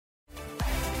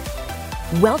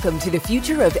Welcome to the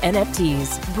future of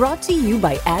NFTs, brought to you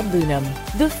by Adlunum,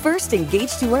 the first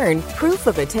engaged to earn proof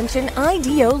of attention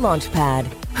IDO launchpad.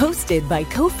 Hosted by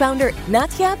co-founder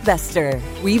Natya Bester,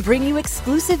 we bring you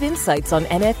exclusive insights on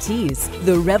NFTs,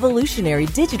 the revolutionary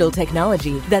digital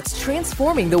technology that's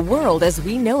transforming the world as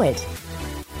we know it.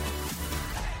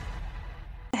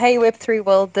 Hey Web3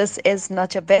 world, this is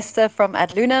Natya Bester from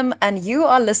Adlunum, and you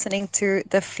are listening to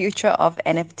The Future of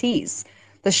NFTs,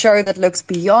 the show that looks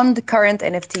beyond current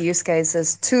NFT use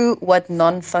cases to what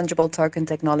non-fungible token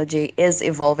technology is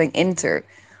evolving into.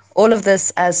 All of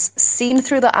this as seen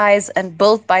through the eyes and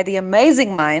built by the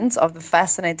amazing minds of the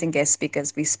fascinating guest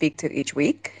speakers we speak to each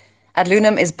week.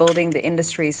 Adlunum is building the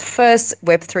industry's first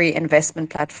Web3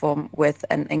 investment platform with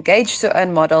an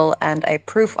engage-to-earn model and a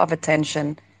proof of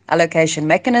attention allocation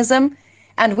mechanism.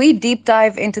 And we deep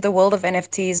dive into the world of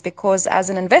NFTs because as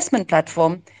an investment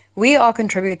platform, we are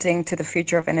contributing to the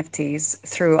future of NFTs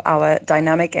through our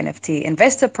dynamic NFT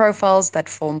investor profiles that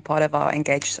form part of our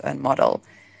engage to earn model.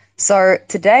 So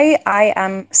today I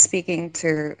am speaking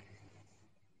to,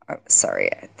 I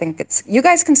think you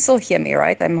guys can still hear me,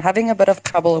 right? I'm having a bit of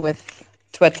trouble with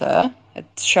Twitter.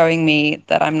 It's showing me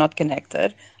that I'm not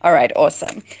connected. All right,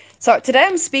 awesome. So today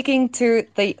I'm speaking to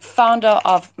the founder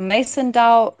of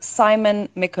MaisonDAO, Simon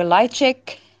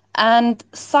Mikolajczyk. And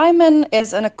Simon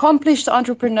is an accomplished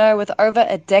entrepreneur with over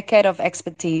a decade of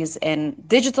expertise in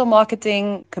digital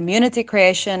marketing, community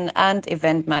creation, and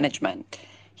event management.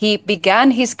 He began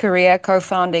his career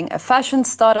co-founding a fashion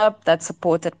startup that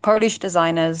supported Polish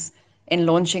designers in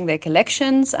launching their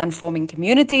collections and forming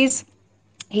communities.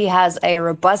 He has a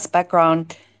robust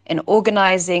background in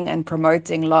organizing and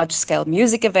promoting large-scale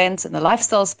music events in the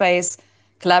lifestyle space,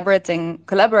 collaborating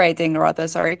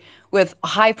with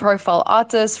high-profile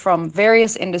artists from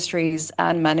various industries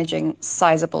and managing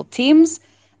sizable teams.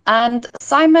 And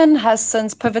Simon has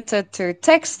since pivoted to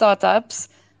tech startups.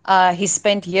 He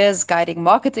spent years guiding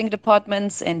marketing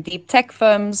departments in deep tech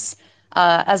firms,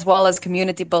 as well as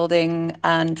community building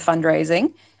and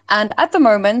fundraising. And at the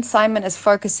moment, Simon is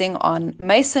focusing on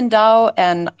MaisonDAO,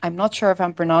 and I'm not sure if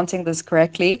I'm pronouncing this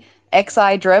correctly,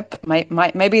 XI-Drip.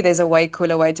 Maybe there's a way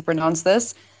cooler way to pronounce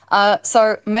this.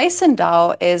 So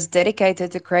MaisonDAO is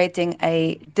dedicated to creating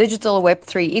a digital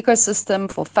Web3 ecosystem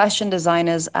for fashion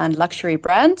designers and luxury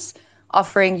brands,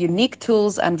 offering unique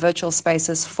tools and virtual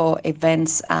spaces for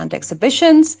events and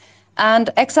exhibitions. And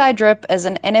XI-Drip is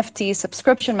an NFT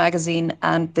subscription magazine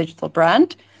and digital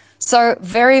brand. So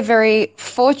very, very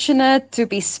fortunate to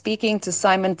be speaking to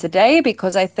Simon today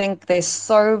because I think there's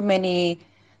so many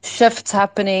shifts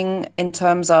happening in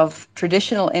terms of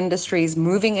traditional industries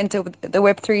moving into the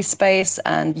Web3 space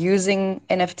and using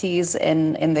NFTs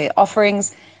in their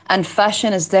offerings. And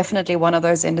fashion is definitely one of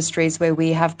those industries where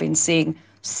we have been seeing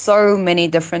so many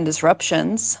different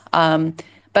disruptions.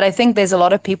 But I think there's a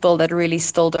lot of people that really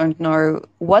still don't know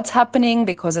what's happening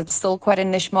because it's still quite a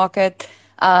niche market.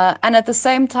 And at the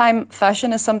same time,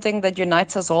 fashion is something that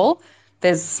unites us all.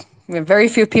 There's very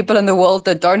few people in the world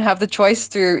that don't have the choice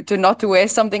to not to wear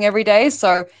something every day.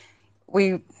 So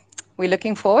we're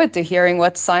looking forward to hearing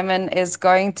what Simon is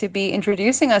going to be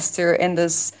introducing us to in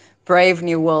this brave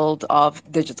new world of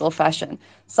digital fashion.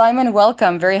 Simon,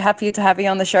 welcome. Very happy to have you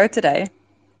on the show today.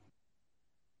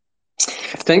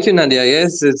 Thank you, Nadia.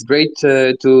 Yes, it's great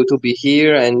to be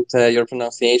here, and your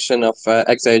pronunciation of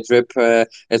XI-Drip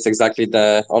is exactly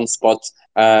the on spot.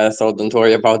 So don't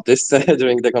worry about this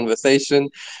during the conversation.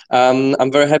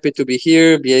 I'm very happy to be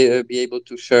here, be able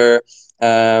to share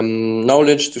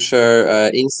knowledge, to share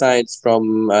insights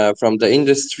from the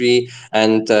industry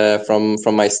and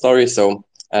from my story. So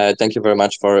thank you very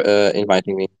much for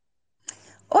inviting me.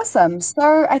 Awesome.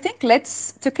 So I think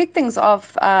to kick things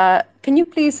off, can you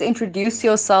please introduce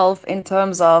yourself in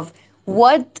terms of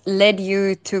what led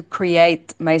you to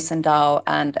create MaisonDAO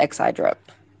and XI-Drip?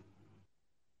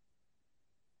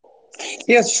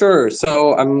 Yes, sure.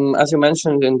 So, as you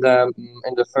mentioned in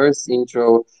the first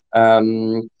intro,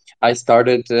 I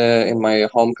started in my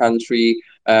home country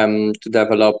to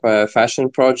develop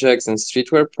fashion projects and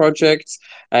streetwear projects,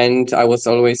 and I was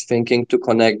always thinking to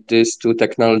connect this to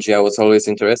technology. I was always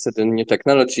interested in new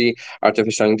technology,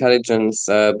 artificial intelligence,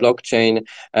 blockchain,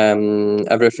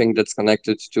 everything that's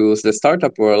connected to the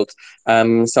startup world.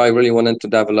 So I really wanted to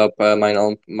develop my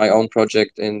own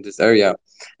project in this area.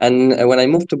 And when I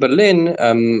moved to Berlin,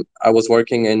 I was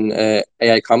working in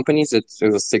AI companies. It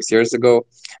was 6 years ago.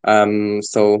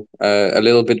 So a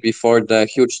little bit before the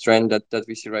huge trend that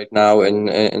we see right now in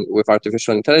with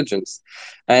artificial intelligence.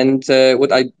 And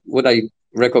what I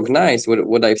recognized,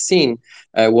 what I've seen,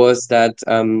 was that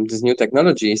these new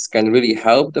technologies can really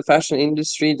help the fashion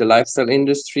industry, the lifestyle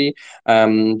industry.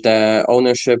 The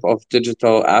ownership of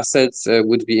digital assets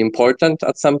would be important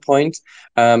at some point.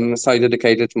 So I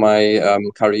dedicated my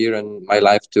career and my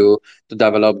life to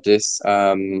develop this.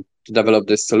 To develop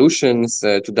these solutions,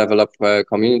 to develop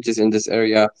communities in this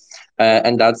area.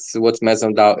 And that's what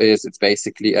MaisonDAO is. It's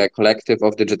basically a collective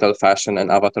of digital fashion and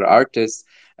avatar artists.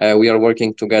 We are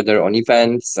working together on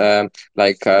events.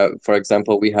 For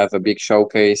example, we have a big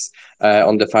showcase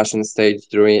on the fashion stage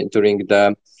during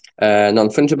the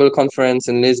non-fungible conference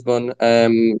in Lisbon.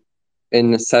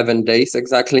 In 7 days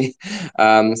exactly.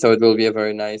 So it will be a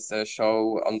very nice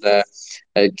show on the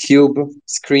cube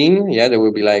screen. Yeah, there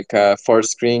will be like four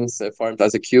screens formed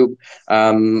as a cube,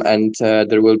 and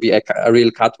there will be a real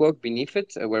catwalk beneath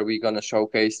it where we're gonna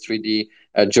showcase 3D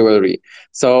jewelry.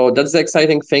 So that's the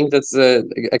exciting thing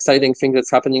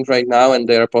that's happening right now, and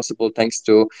they are possible thanks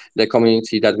to the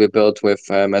community that we built with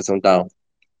MaisonDAO.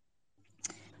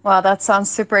 Wow, that sounds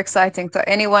super exciting. So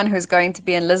anyone who's going to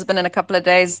be in Lisbon in a couple of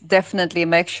days, definitely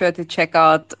make sure to check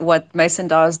out what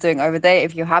MaisonDAO is doing over there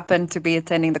if you happen to be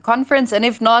attending the conference. And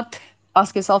if not,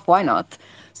 ask yourself why not.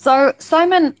 So,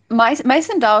 Simon,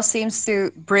 MaisonDAO seems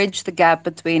to bridge the gap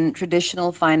between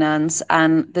traditional finance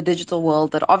and the digital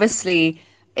world that obviously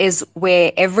is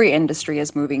where every industry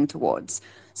is moving towards.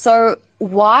 So,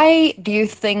 why do you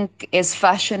think is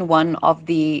fashion one of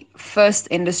the first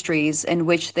industries in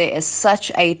which there is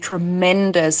such a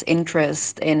tremendous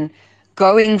interest in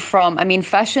going from? I mean,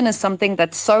 fashion is something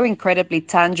that's so incredibly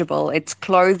tangible. It's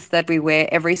clothes that we wear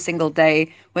every single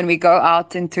day when we go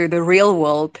out into the real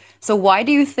world. So, why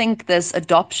do you think this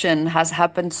adoption has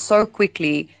happened so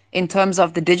quickly in terms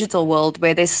of the digital world,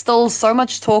 where there's still so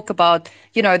much talk about,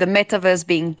 the metaverse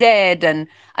being dead? And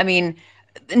I mean,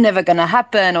 never going to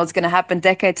happen, or it's going to happen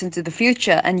decades into the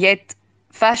future. And yet,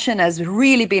 fashion has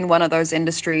really been one of those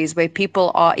industries where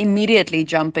people are immediately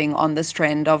jumping on this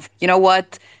trend of, you know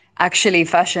what? Actually,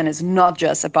 fashion is not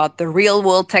just about the real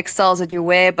world textiles that you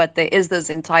wear, but there is this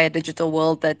entire digital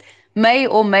world that may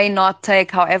or may not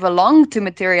take however long to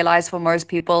materialize for most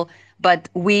people. But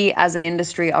we as an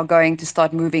industry are going to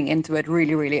start moving into it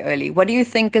really, really early. What do you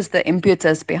think is the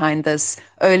impetus behind this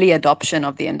early adoption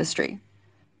of the industry?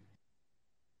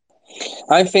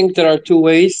 I think there are two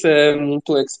ways to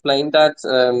explain that.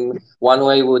 One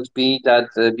way would be that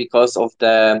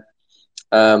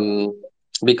um,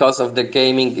 because of the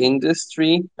gaming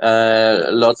industry,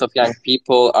 lots of young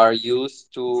people are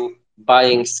used to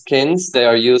buying skins. They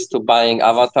are used to buying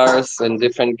avatars in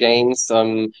different games,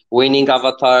 winning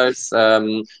avatars,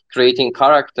 creating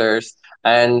characters.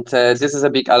 And this is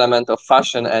a big element of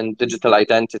fashion and digital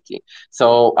identity.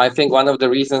 So I think one of the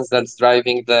reasons that's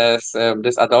driving this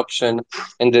adoption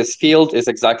in this field is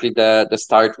exactly the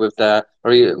start with the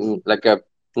like a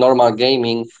normal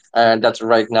gaming, and that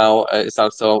right now is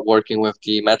also working with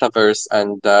the metaverse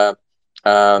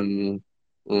um,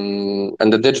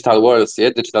 and the digital worlds,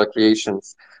 yeah, digital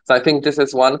creations. So I think this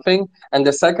is one thing, and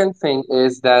the second thing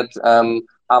is that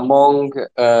among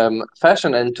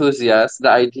fashion enthusiasts, the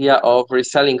idea of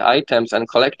reselling items and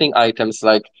collecting items,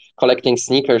 like collecting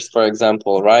sneakers, for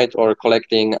example, right, or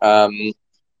collecting um,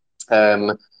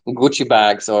 Gucci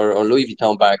bags or Louis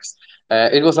Vuitton bags.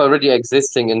 It was already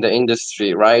existing in the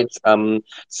industry, right?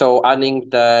 So adding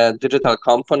the digital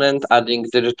component, adding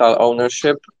digital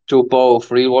ownership to both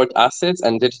real world assets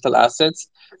and digital assets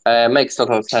makes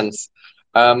total sense.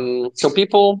 So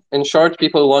people, in short,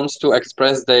 people want to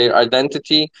express their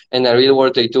identity in the real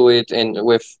world. They do it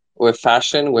with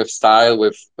fashion, with style,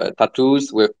 with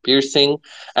tattoos, with piercing,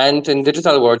 and in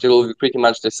digital world, it will be pretty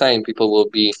much the same. People will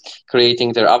be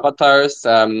creating their avatars,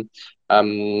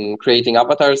 creating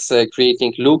avatars,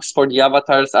 creating looks for the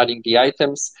avatars, adding the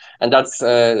items. And that's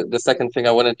the second thing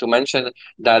I wanted to mention,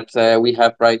 that we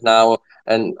have right now,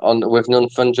 and on with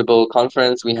non-fungible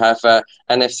conference, we have a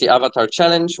NFC avatar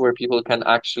challenge where people can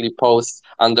actually post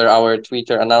under our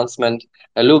Twitter announcement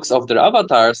looks of their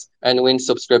avatars and win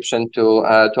subscription to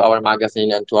our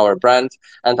magazine and to our brand,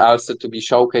 and also to be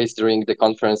showcased during the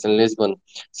conference in Lisbon.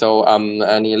 So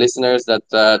any listeners that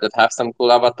have some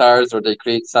cool avatars, or they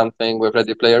create something with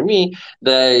Ready Player Me,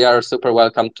 they are super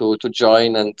welcome to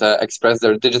join and express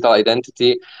their digital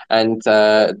identity. And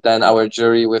then our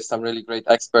jury, with some really great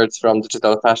experts from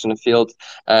digital fashion field,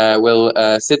 will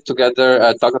sit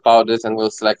together, talk about it, and we'll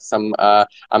select some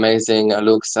amazing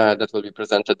looks that will be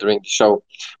presented during the show.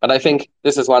 But I think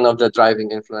this is one of the driving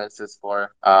influences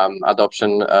for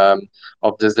adoption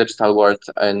of this digital world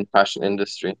in fashion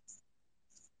industry.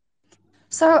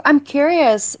 So I'm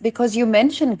curious because you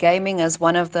mentioned gaming as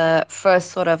one of the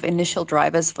first sort of initial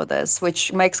drivers for this,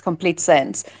 which makes complete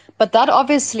sense. But that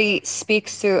obviously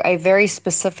speaks to a very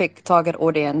specific target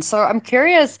audience. So I'm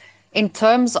curious in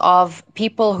terms of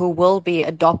people who will be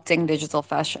adopting digital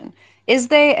fashion, is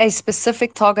there a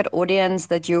specific target audience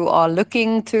that you are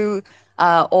looking to,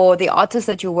 or the artists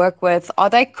that you work with, are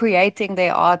they creating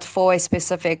their art for a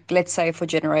specific, let's say for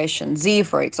Generation Z,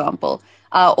 for example?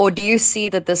 Or do you see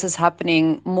that this is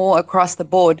happening more across the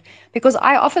board? Because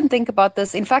I often think about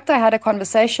this. In fact, I had a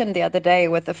conversation the other day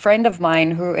with a friend of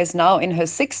mine who is now in her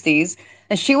 60s,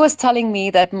 and she was telling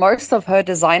me that most of her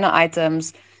designer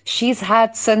items she's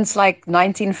had since like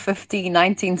 1950,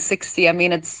 1960. I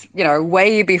mean, it's,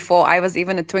 way before I was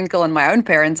even a twinkle in my own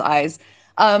parents' eyes.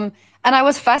 Um, and I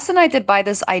was fascinated by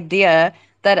this idea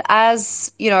that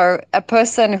as, a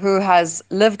person who has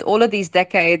lived all of these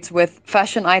decades with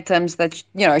fashion items that,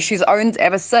 she's owned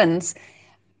ever since,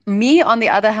 me, on the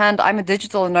other hand, I'm a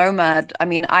digital nomad. I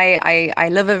mean, I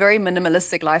live a very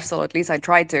minimalistic lifestyle, at least I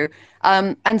try to.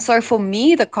 And so for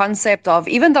me, the concept of,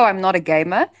 even though I'm not a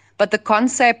gamer, but the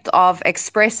concept of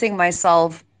expressing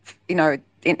myself,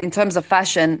 in terms of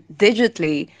fashion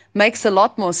digitally makes a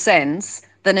lot more sense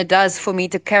than it does for me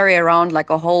to carry around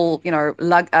like a whole,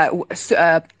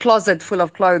 closet full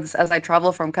of clothes as I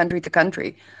travel from country to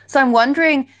country. So I'm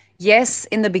wondering, yes,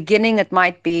 in the beginning, it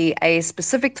might be a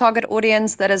specific target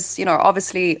audience that is,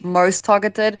 obviously most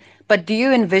targeted. But do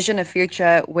you envision a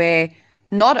future where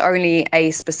not only a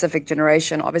specific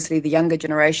generation, obviously the younger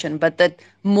generation, but that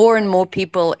more and more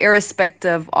people,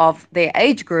 irrespective of their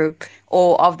age group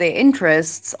or of their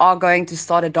interests, are going to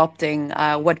start adopting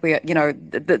what we,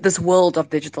 this world of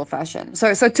digital fashion?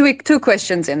 So two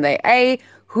questions in there. A,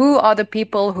 who are the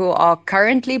people who are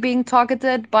currently being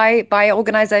targeted by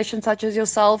organizations such as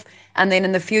yourself? And then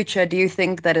in the future, do you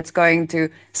think that it's going to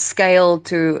scale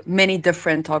to many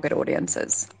different target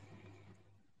audiences?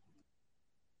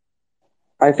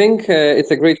 I think it's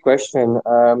a great question,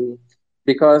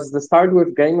 because the start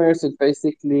with gamers is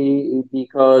basically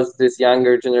because these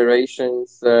younger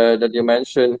generations that you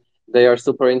mentioned, they are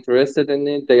super interested in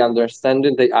it, they understand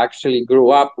it, they actually grew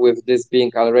up with this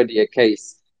being already a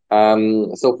case.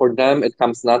 So for them, it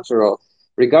comes natural.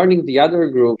 Regarding the other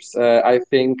groups, I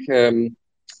think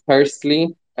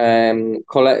firstly,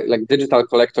 like digital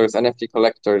collectors, NFT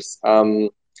collectors,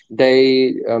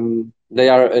 they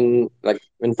are in like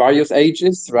in various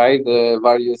ages, right?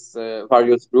 Various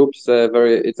groups.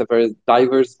 It's a very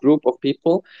diverse group of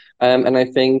people, and I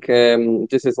think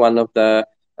this is one of the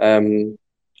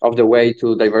way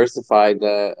to diversify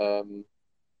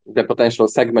the potential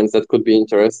segments that could be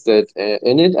interested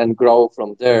in it and grow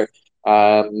from there.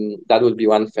 That would be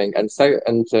one thing, and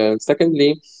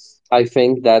secondly, I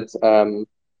think that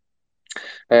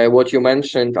what you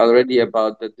mentioned already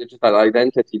about the digital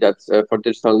identity, that for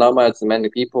digital nomads, many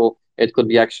people, it could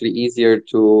be actually easier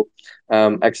to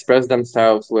express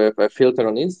themselves with a filter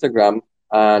on Instagram.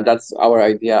 And that's our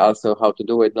idea also how to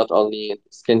do it, not only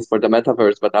skins for the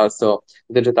metaverse, but also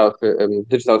digital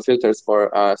filters for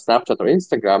Snapchat or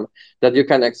Instagram that you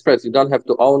can express. You don't have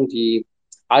to own the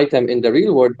item in the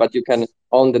real world, but you can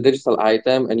own the digital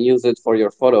item and use it for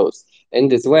your photos. In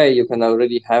this way, you can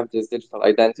already have this digital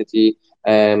identity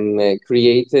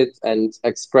created and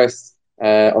expressed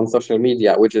on social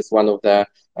media, which is one of the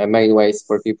main ways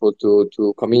for people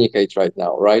to communicate right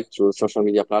now, right, through social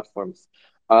media platforms.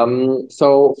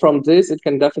 So from this, it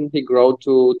can definitely grow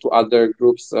to other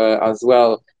groups as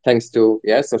well, thanks to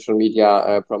social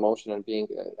media promotion and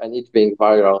it being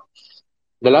viral.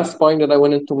 The last point that I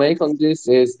wanted to make on this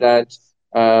is that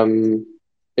um,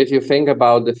 if you think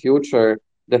about the future,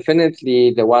 definitely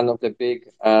the one of the big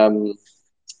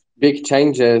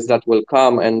changes that will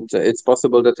come, and it's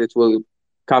possible that it will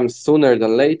come sooner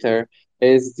than later,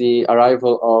 is the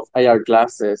arrival of AR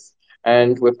glasses.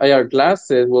 And with AR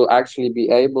glasses, we'll actually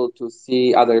be able to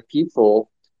see other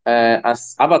people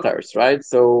as avatars, right?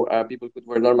 So people could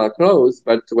wear normal clothes,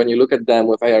 but when you look at them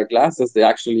with AR glasses, they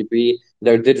actually be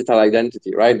their digital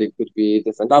identity, right? They could be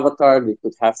different avatar, they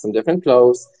could have some different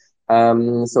clothes.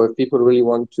 So if people really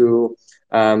want to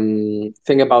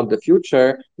think about the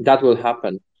future, that will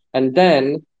happen. And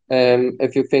then,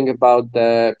 if you think about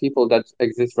the people that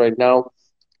exist right now,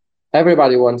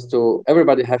 everybody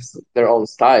has their own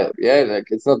style. Yeah, like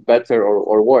it's not better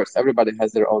or worse. Everybody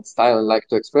has their own style and like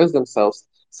to express themselves.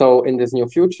 So in this new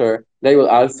future, they will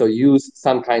also use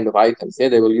some kind of items. Yeah,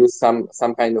 they will use some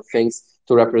kind of things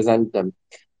to represent them.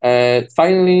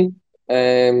 Finally,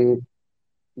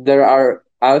 there are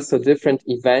also different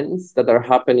events that are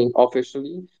happening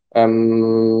officially.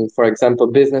 For example,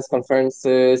 business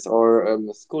conferences or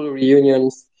school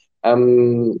reunions.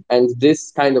 And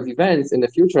this kind of events in the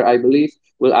future, I believe,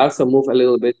 will also move a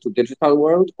little bit to digital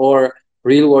world or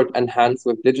real world enhanced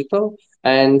with digital.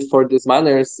 And for these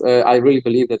manners, I really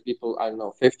believe that people, I don't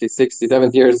know, 50, 60,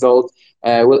 70 years old,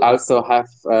 will also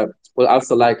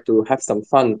like to have some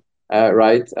fun,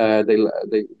 right?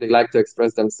 They like to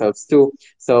express themselves too.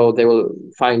 So they will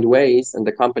find ways, and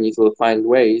the companies will find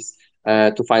ways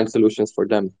to find solutions for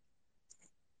them.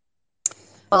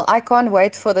 Well, I can't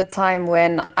wait for the time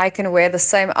when I can wear the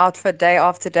same outfit day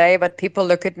after day, but people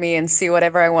look at me and see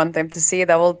whatever I want them to see.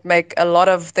 That will make a lot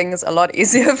of things a lot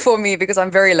easier for me because I'm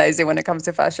very lazy when it comes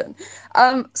to fashion.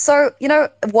 So,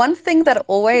 one thing that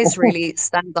always really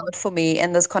stands out for me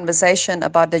in this conversation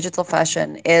about digital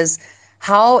fashion is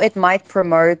how it might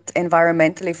promote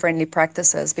environmentally friendly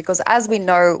practices. Because as we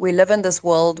know, we live in this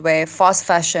world where fast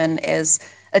fashion is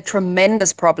a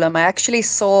tremendous problem. I actually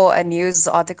saw a news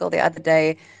article the other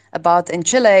day about in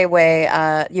Chile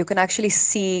where you can actually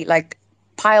see like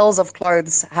piles of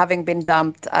clothes having been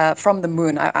dumped from the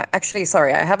moon. Actually,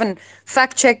 sorry, I haven't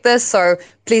fact checked this, so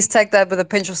please take that with a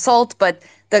pinch of salt. But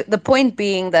the point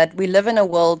being that we live in a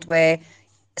world where,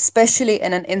 especially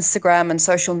in an Instagram and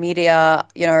social media,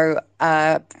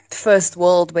 first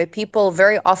world, where people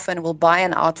very often will buy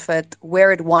an outfit,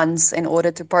 wear it once in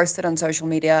order to post it on social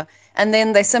media, and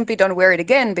then they simply don't wear it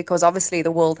again because obviously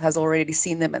the world has already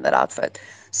seen them in that outfit.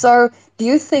 So, do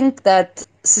you think that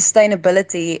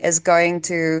sustainability is going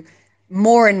to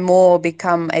more and more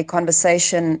become a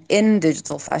conversation in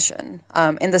digital fashion,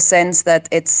 in the sense that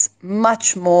it's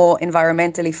much more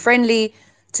environmentally friendly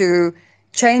to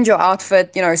change your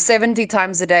outfit, 70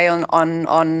 times a day on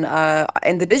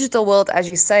in the digital world, as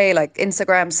you say, like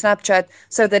Instagram, Snapchat,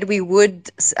 so that we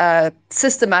would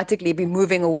systematically be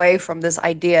moving away from this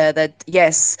idea that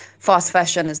yes, fast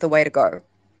fashion is the way to go.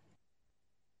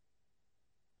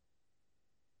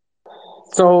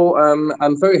 So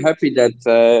I'm very happy that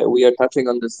we are touching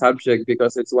on this subject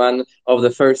because it's one of the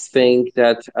first thing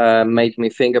that made me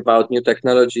think about new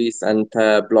technologies and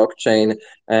blockchain.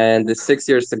 And 6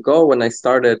 years ago, when I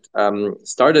started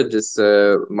this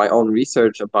my own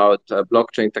research about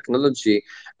blockchain technology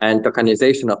and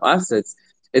tokenization of assets,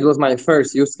 it was my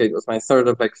first use case. It was my sort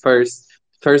of like first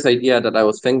idea that I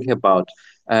was thinking about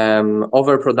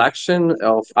overproduction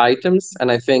of items.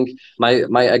 And I think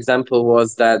my example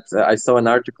was that I saw an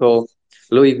article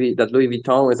that Louis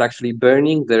Vuitton is actually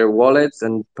burning their wallets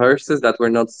and purses that were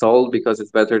not sold because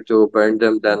it's better to burn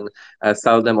them than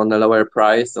sell them on a lower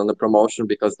price on the promotion,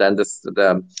 because then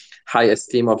the high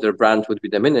esteem of their brand would be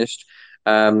diminished.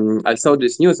 I saw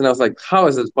this news and I was like, how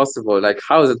is it possible? Like,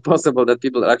 how is it possible that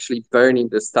people are actually burning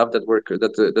the stuff that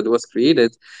was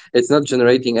created? It's not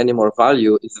generating any more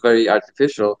value. It's very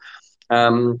artificial.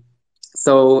 Um,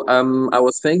 so I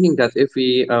was thinking that if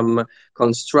we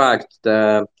construct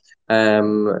the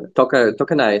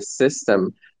tokenized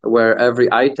system where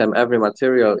every item, every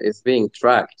material is being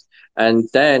tracked, and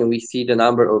then we see the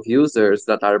number of users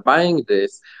that are buying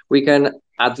this, we can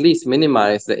at least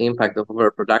minimize the impact of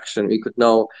overproduction. We could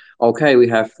know, okay, we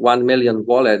have 1 million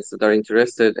wallets that are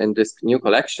interested in this new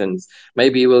collections.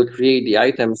 Maybe we'll create the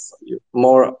items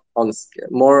more on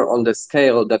the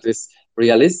scale that is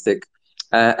realistic,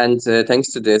 and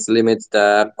thanks to this, limit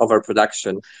the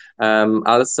overproduction.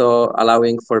 Also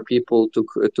allowing for people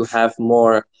to have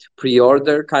more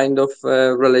pre-order kind of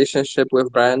relationship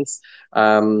with brands,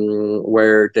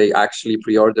 where they actually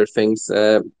pre-order things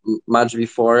much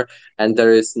before, and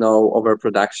there is no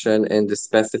overproduction in the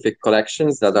specific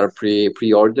collections that are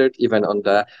pre-ordered, even on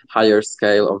the higher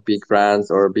scale of big brands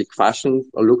or big fashion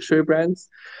or luxury brands.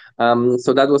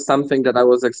 So that was something that I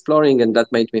was exploring, and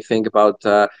that made me think about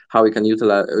how we can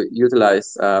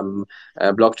utilize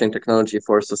blockchain technology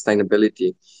for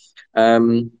sustainability.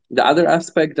 The other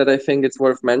aspect that I think it's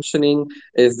worth mentioning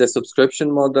is the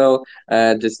subscription model.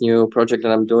 This new project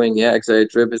that I'm doing, yeah, XA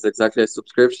Drip, is exactly a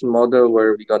subscription model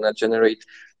where we're gonna generate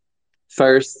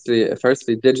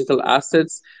firstly digital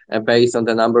assets based on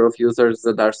the number of users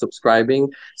that are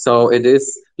subscribing. So it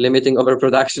is limiting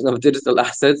overproduction of digital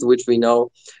assets, which we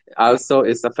know also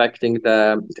is affecting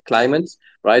the climate,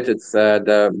 right? It's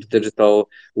the digital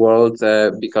world,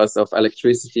 because of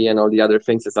electricity and all the other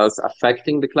things, is also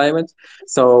affecting the climate.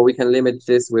 So we can limit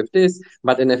this with this,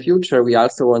 but in the future we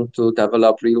also want to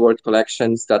develop real world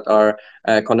collections that are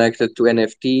connected to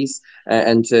NFTs,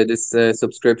 and this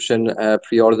subscription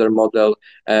pre-order model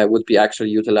would be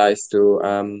actually utilized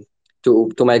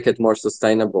to make it more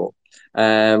sustainable.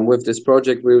 With this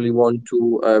project, we really want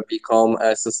to become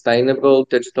a sustainable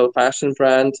digital fashion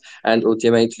brand, and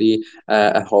ultimately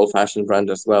a whole fashion brand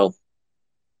as well.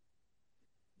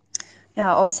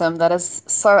 Yeah, awesome. That is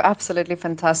so absolutely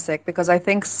fantastic because I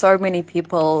think so many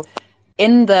people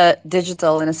in the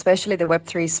digital and especially the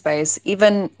Web3 space,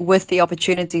 even with the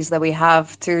opportunities that we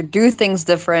have to do things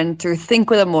different, to think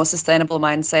with a more sustainable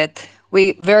mindset,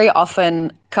 we very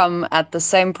often come at the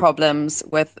same problems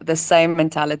with the same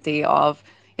mentality of,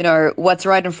 what's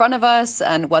right in front of us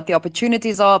and what the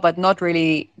opportunities are, but not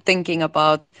really thinking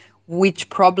about which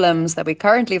problems that we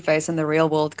currently face in the real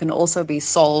world can also be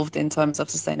solved in terms of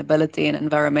sustainability and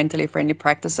environmentally friendly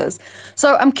practices.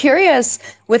 So I'm curious,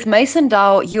 with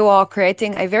MaisonDAO, you are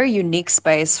creating a very unique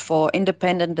space for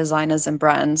independent designers and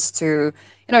brands to,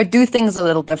 do things a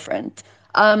little different.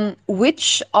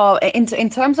 Which are, in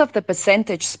terms of the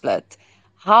percentage split,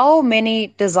 how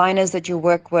many designers that you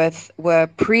work with were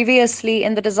previously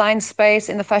in the design space,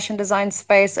 in the fashion design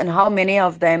space, and how many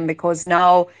of them, because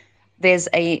now there's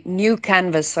a new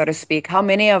canvas, so to speak, how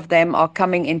many of them are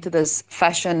coming into this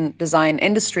fashion design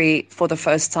industry for the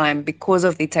first time because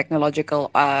of the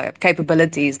technological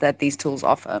capabilities that these tools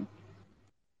offer?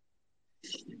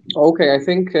 Okay, I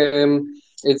think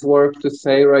it's worth to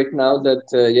say right now that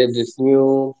yeah, this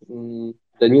new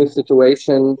the new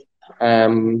situation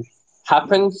um,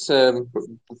 happens.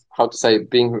 How to say,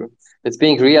 being it's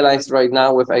being realized right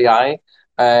now with AI.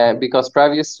 Because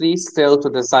previously, still to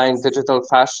design digital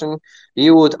fashion,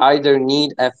 you would either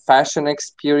need a fashion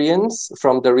experience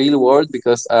from the real world,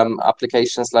 because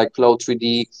applications like Flow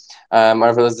 3D,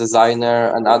 Marvelous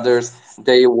Designer, and others,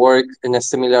 they work in a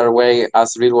similar way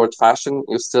as real world fashion.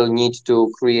 You still need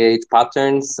to create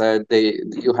patterns.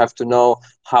 You have to know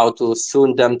how to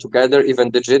sew them together,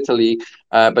 even digitally,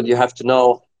 but you have to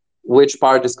know which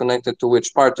part is connected to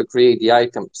which part to create the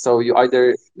item. So you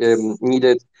either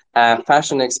needed a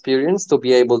fashion experience to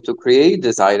be able to create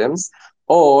these items,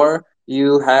 or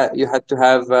you had to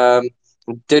have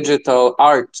digital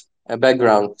art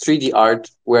background, 3D art,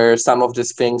 where some of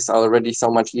these things are already so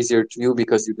much easier to you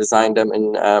because you design them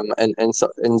in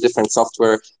different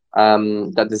software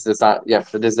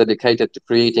that is dedicated to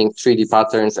creating 3D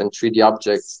patterns and 3D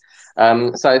objects.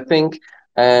 So I think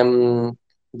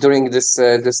during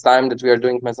this time that we are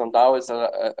doing MaisonDAO is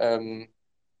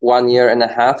 1 year and a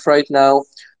half right now.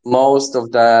 Most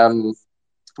of the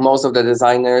most of the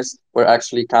designers were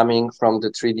actually coming from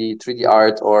the 3D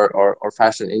art or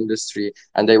fashion industry,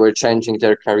 and they were changing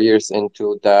their careers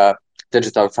into the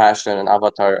digital fashion and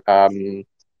avatar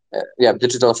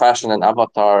digital fashion and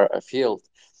avatar field.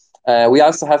 We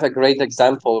also have a great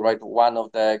example, right? One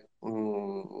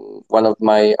of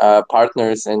my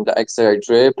partners in the XAI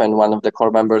Drip and one of the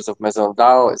core members of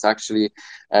MaisonDAO is actually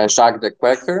Jacques de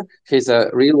Quecker. He's a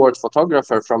real world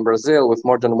photographer from Brazil with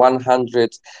more than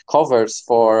 100 covers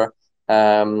for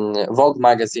Vogue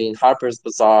magazine, Harper's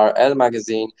Bazaar, Elle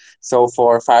magazine, so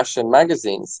for fashion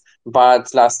magazines.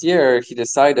 But last year, he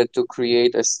decided to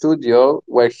create a studio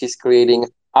where he's creating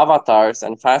avatars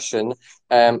and fashion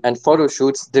and photo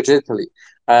shoots digitally.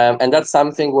 And that's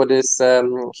something what is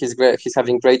he's great. He's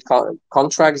having great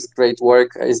contracts. Great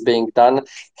work is being done.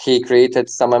 He created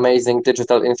some amazing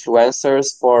digital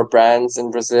influencers for brands in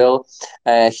Brazil.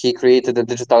 He created a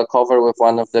digital cover with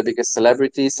one of the biggest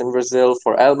celebrities in Brazil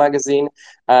for Elle magazine.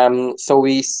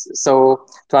 So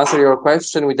to answer your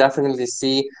question, we definitely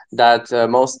see that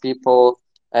most people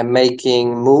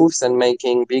making moves and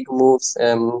making big moves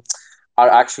are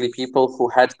actually people who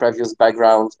had previous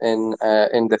background in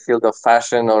the field of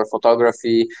fashion or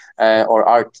photography or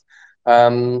art.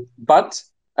 But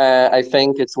I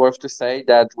think it's worth to say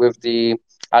that with the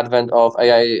advent of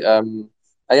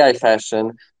AI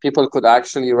fashion, people could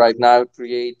actually right now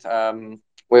create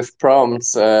with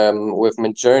prompts with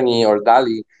Midjourney or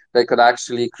Dali. They could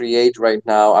actually create right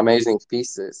now amazing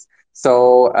pieces.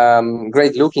 So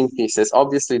great looking pieces.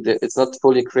 Obviously, it's not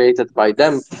fully created by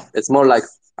them. It's more like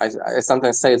I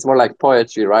sometimes say it's more like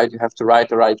poetry, right? You have to write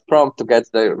the right prompt to get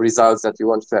the results that you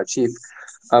want to achieve.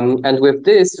 And with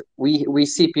this, we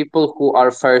see people who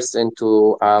are first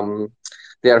into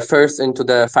they are first into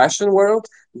the fashion world,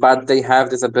 but they have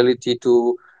this ability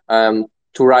to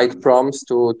write prompts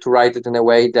to write it in a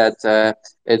way that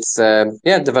it's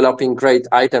developing great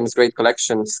items, great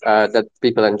collections that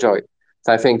people enjoy.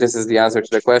 So I think this is the answer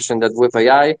to the question that with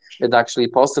AI, it's actually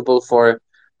possible for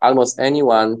almost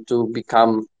anyone to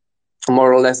become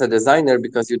more or less a designer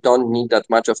because you don't need that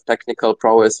much of technical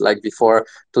prowess like before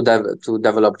to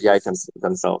develop the items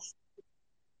themselves.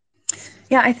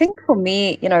 Yeah, I think for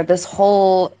me, this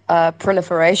whole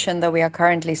proliferation that we are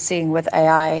currently seeing with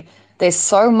AI, there's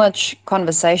so much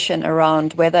conversation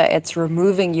around whether it's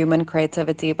removing human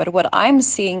creativity. But what I'm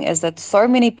seeing is that so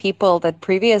many people that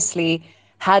previously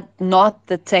had not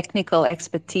the technical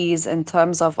expertise in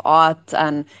terms of art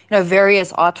and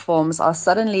various art forms are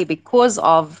suddenly, because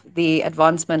of the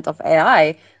advancement of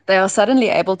AI, they are suddenly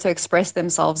able to express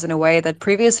themselves in a way that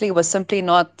previously was simply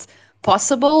not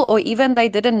possible, or even they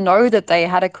didn't know that they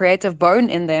had a creative bone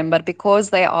in them, but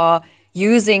because they are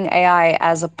using AI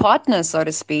as a partner, so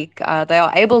to speak, they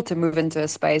are able to move into a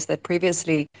space that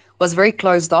previously was very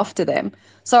closed off to them.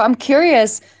 So I'm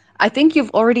curious, I think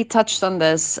you've already touched on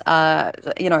this,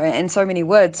 in so many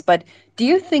words, but do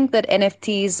you think that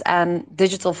NFTs and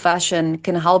digital fashion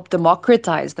can help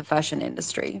democratize the fashion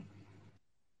industry?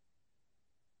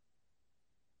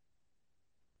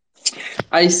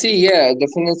 I see, yeah,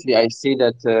 definitely. I see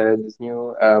that this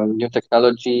new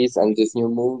technologies and this new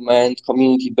movement,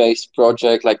 community-based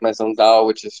project like MaisonDAO,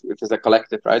 which is a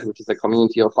collective, right, which is a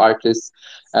community of artists,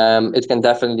 it can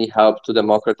definitely help to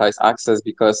democratize access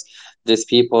because these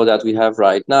people that we have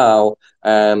right now,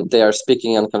 they are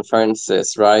speaking on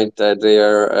conferences, right? They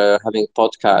are having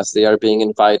podcasts. They are being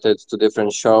invited to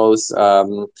different shows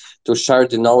to share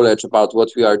the knowledge about what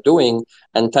we are doing,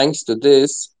 and thanks to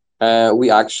this we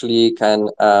actually can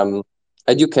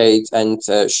educate and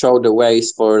show the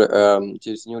ways for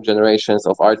these new generations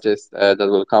of artists that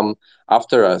will come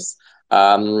after us.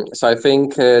 So I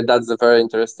think that's a very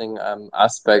interesting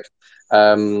aspect.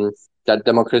 That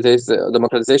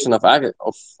democratization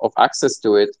of access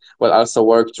to it will also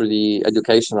work through the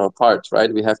educational part,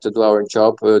 right? We have to do our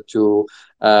job to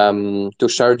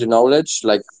share the knowledge,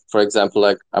 like for example,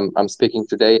 like I'm speaking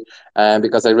today,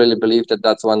 because I really believe that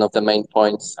that's one of the main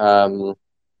points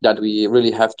that we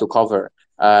really have to cover.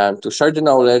 To share the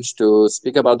knowledge, to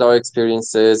speak about our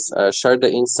experiences, share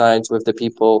the insights with the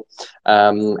people,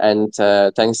 and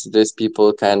thanks to this,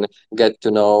 people can get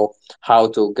to know how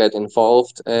to get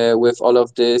involved with all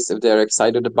of this, if they're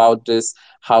excited about this,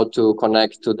 how to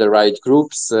connect to the right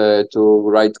groups, to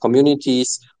right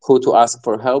communities, who to ask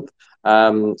for help.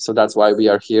 So that's why we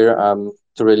are here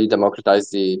to really democratize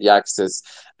the access.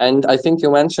 And I think you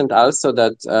mentioned also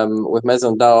that with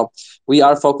MaisonDAO, we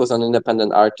are focused on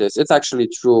independent artists. It's actually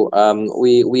true.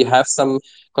 We have some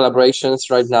collaborations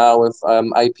right now with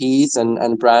IPs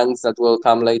and brands that will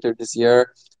come later this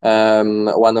year.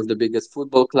 One of the biggest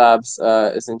football clubs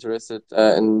is interested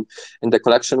in the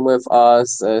collection with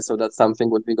us, so that's something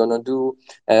what we're gonna do.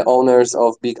 Owners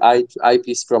of big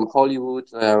IPs from Hollywood,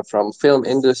 from film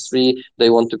industry, they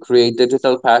want to create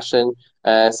digital fashion.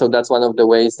 So that's one of the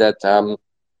ways that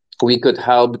we could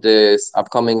help these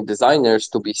upcoming designers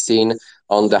to be seen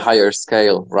on the higher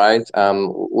scale, right?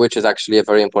 Which is actually a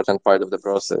very important part of the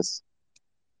process.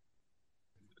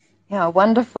 Yeah,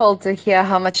 wonderful to hear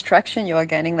how much traction you are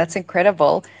gaining. That's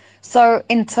incredible. So,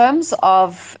 in terms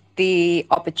of the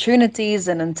opportunities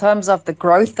and in terms of the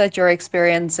growth that you're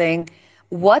experiencing,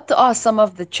 what are some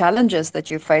of the challenges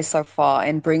that you face so far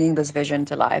in bringing this vision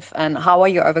to life, and how are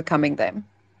you overcoming them?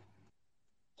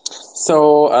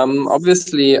 So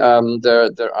obviously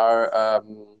there are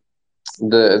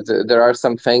there are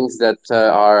some things that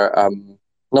are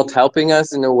not helping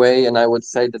us in a way, and I would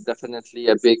say that definitely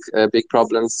a big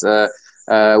problems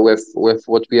with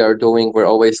what we are doing. We're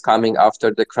always coming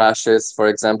after the crashes, for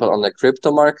example, on the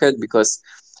crypto market, because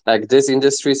like these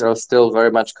industries are still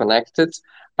very much connected.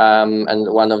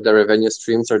 And one of the revenue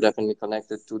streams are definitely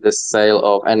connected to the sale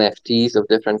of NFTs of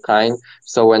different kind.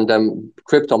 So when the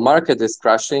crypto market is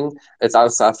crashing, it's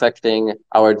also affecting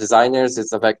our designers.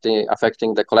 It's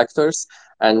affecting the collectors,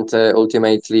 and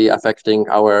ultimately affecting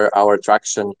our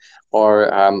traction or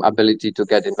ability to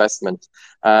get investment.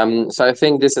 So I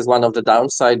think this is one of the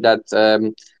downside, that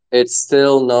it's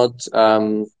still not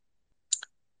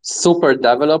super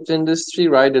developed industry,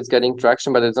 right? It's getting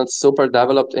traction, but it's not super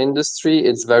developed industry.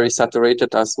 It's very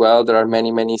saturated as well. There are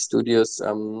many studios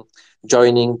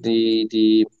joining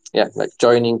the yeah, like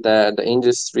joining the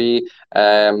industry,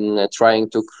 trying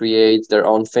to create their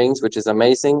own things, which is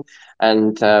amazing.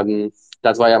 And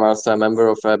that's why I'm also a member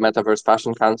of a Metaverse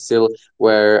Fashion Council,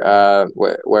 where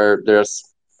there's,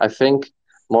 I think,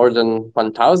 more than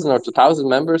 1,000 or 2,000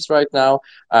 members right now,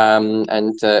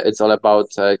 and it's all about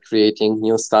creating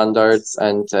new standards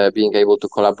and being able to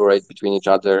collaborate between each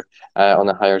other on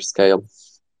a higher scale.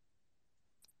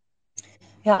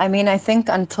 Yeah, I mean, I think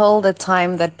until the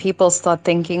time that people start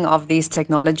thinking of these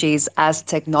technologies as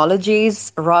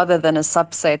technologies rather than a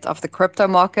subset of the crypto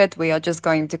market, we are just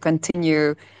going to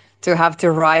continue to have to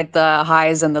ride the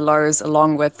highs and the lows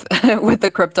along with with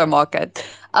the crypto market.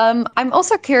 I'm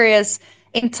also curious,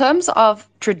 In terms of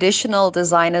traditional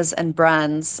designers and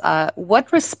brands,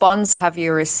 what response have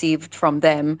you received from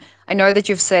them? I know that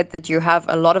you've said that you have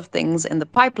a lot of things in the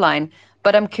pipeline,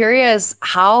 but I'm curious,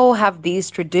 how have these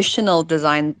traditional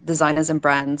designers and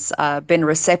brands been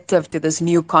receptive to this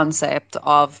new concept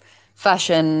of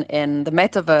fashion in the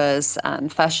metaverse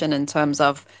and fashion in terms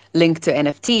of link to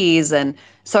NFTs? And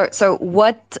so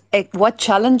what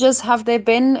challenges have there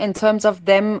been in terms of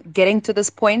them getting to this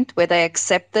point where they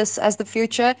accept this as the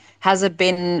future? Has it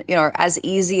been, as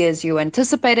easy as you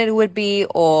anticipated it would be,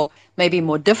 or maybe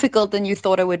more difficult than you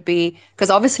thought it would be? Because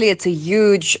obviously it's a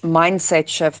huge mindset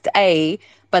shift, A,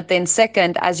 but then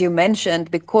second, as you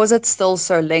mentioned, because it's still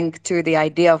so linked to the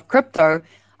idea of crypto,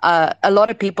 a lot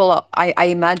of people, I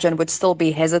imagine, would still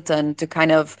be hesitant to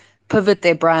kind of pivot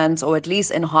their brands or at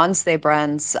least enhance their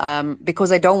brands because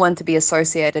they don't want to be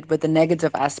associated with the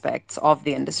negative aspects of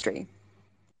the industry.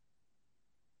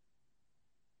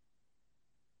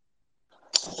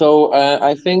 So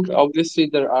I think obviously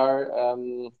there are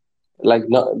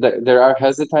there are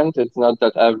hesitant. It's not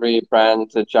that every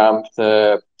brand jumped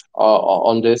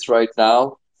on this right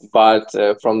now, but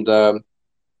from the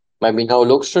maybe no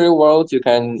luxury world,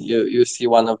 you see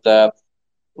one of the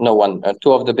no one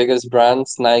two of the biggest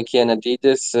brands, Nike and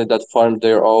Adidas, that formed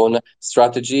their own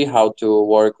strategy how to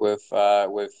work with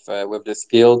this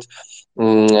field.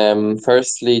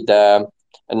 Firstly, the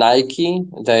Nike,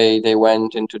 they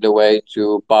went into the way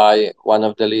to buy one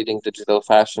of the leading digital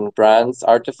fashion brands,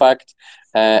 Artifact,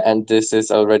 and this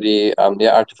is already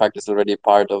Artifact is already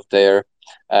part of their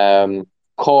um,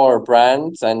 core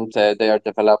brands, and they are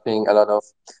developing a lot of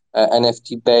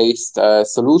NFT based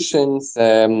solutions.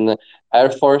 Air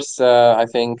Force, I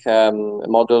think,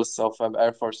 models of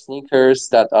Air Force sneakers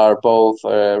that are both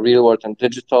real world and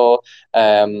digital,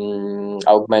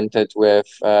 augmented with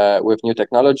new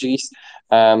technologies.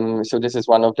 So this is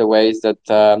one of the ways that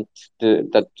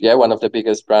one of the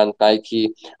biggest brand,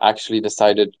 Nike, actually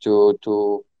decided to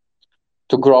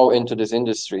grow into this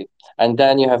industry. And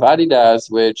then you have Adidas,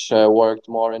 which worked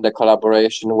more in the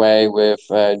collaboration way with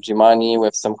Gimani,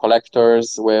 with some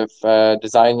collectors, with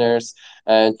designers,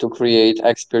 to create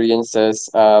experiences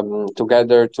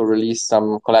together, to release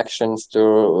some collections,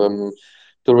 to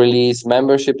release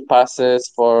membership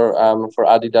passes for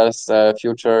Adidas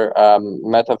future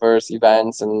metaverse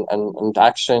events and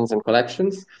actions and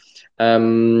collections.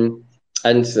 And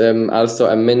also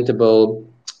a mintable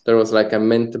there was like a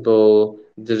mintable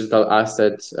digital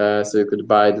asset, so you could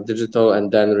buy the digital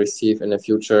and then receive in the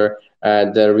future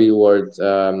the reward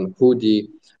hoodie.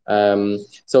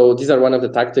 So these are one of the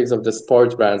tactics of the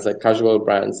sport brands, like casual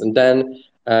brands. And then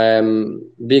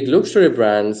big luxury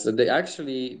brands, they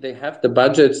have the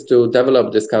budget to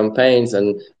develop these campaigns,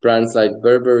 and brands like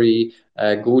Burberry,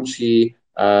 Gucci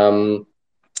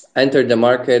entered the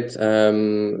market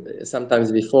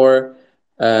sometimes before.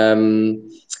 Um,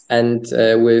 and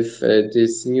with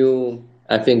this new,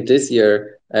 I think this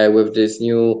year, with this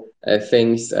new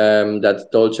things that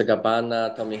Dolce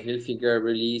Gabbana, Tommy Hilfiger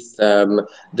released,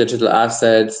 digital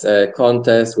assets,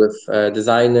 contests with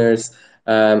designers.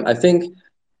 I think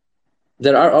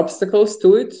there are obstacles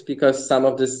to it because some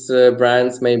of these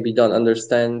brands maybe don't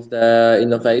understand the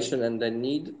innovation and the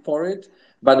need for it.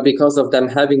 But because of them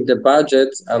having the budget,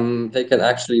 they can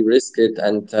actually risk it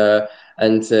and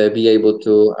be able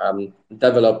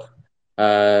develop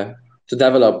uh, to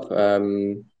develop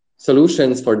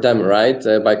solutions for them, right?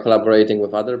 By collaborating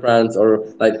with other brands or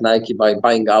like Nike by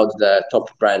buying out the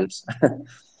top brands.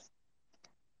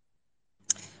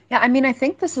 Yeah, I mean, I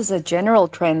think this is a general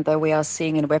trend that we are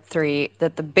seeing in Web3,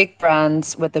 that the big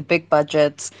brands with the big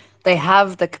budgets, they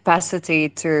have the capacity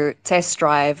to test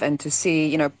drive and to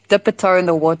see, dip a toe in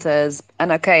the waters.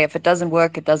 And okay, if it doesn't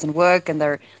work, it doesn't work. And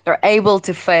they're able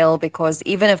to fail because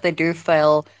even if they do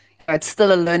fail, it's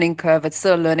still a learning curve. It's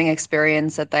still a learning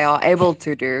experience that they are able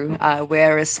to do.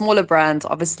 Whereas smaller brands,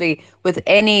 obviously, with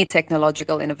any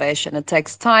technological innovation, it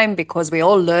takes time because we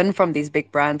all learn from these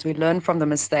big brands. We learn from the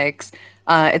mistakes.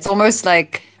 It's almost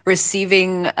like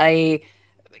receiving a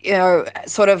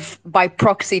sort of by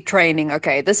proxy training.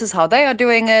 Okay, this is how they are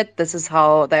doing it. This is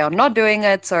how they are not doing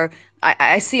it. So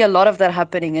I see a lot of that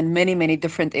happening in many, many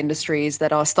different industries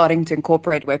that are starting to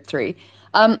incorporate Web3.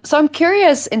 So I'm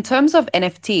curious, in terms of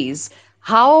NFTs,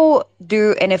 how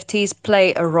do NFTs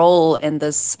play a role in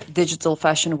this digital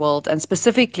fashion world and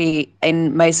specifically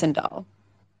in MaisonDAO?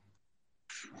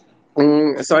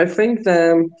 So I think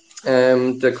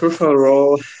the crucial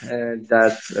role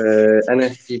that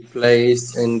NFT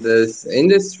plays in this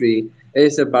industry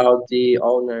is about the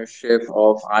ownership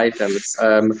of items.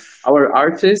 Our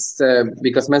artists,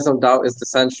 because MaisonDAO is the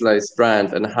centralized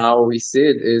brand, and how we see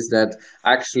it is that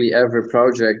actually every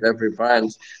project, every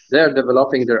brand, they're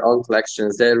developing their own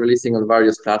collections. They're releasing on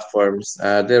various platforms.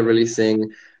 They're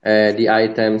releasing the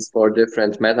items for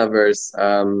different metaverse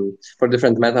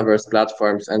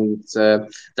platforms, and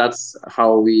that's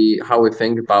how we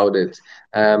think about it.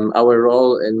 Our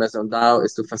role in MaisonDAO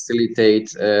is to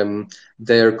facilitate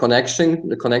the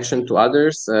connection to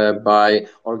others by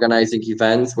organizing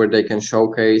events where they can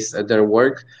showcase their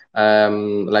work,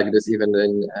 like this event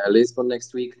in Lisbon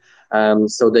next week.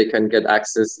 So they can get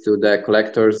access to the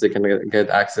collectors, they can get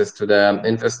access to the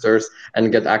investors,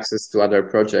 and get access to other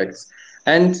projects.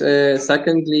 And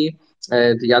secondly,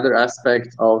 the other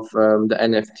aspect of the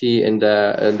NFT in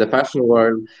the fashion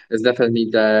world is definitely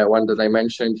the one that I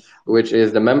mentioned, which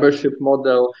is the membership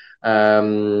model.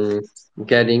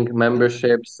 Getting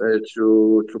memberships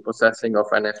through processing of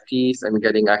NFTs and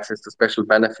getting access to special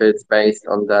benefits based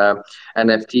on the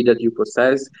NFT that you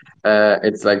possess.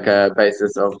 It's like a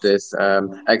basis of this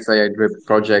XIA Drip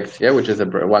project, yeah, which is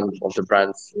one of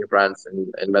the new brands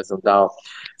in MaisonDAO.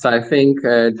 So I think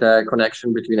the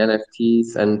connection between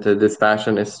NFTs and this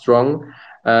fashion is strong.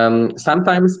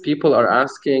 Sometimes people are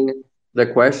asking the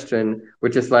question,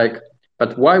 which is like,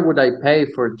 but why would I pay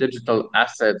for digital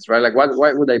assets, right? Like,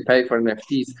 why would I pay for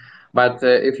NFTs? But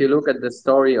if you look at the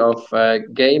story of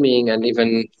gaming and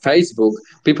even Facebook,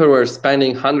 people were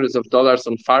spending hundreds of dollars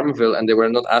on Farmville, and they were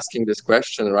not asking this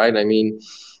question, right? I mean,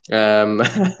 um,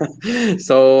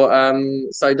 so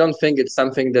I don't think it's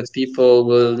something that people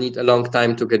will need a long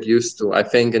time to get used to. I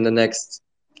think in the next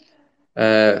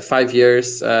 5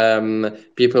 years,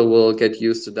 people will get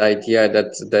used to the idea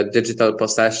that the digital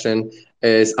possession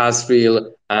is as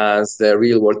real as the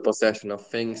real world possession of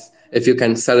things. If you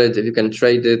can sell it, if you can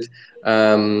trade it,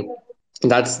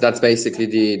 that's basically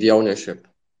the ownership.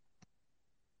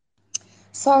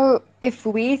 So, if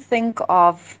we think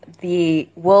of the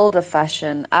world of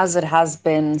fashion as it has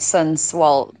been since,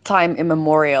 well, time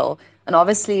immemorial, and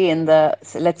obviously in the,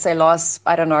 let's say, last,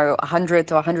 I don't know, 100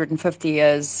 to 150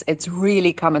 years, it's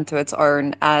really come into its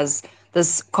own as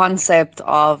this concept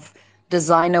of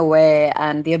designer wear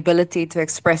and the ability to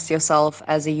express yourself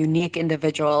as a unique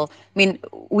individual. I mean,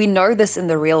 we know this in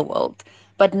the real world.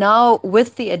 But now,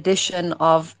 with the addition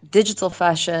of digital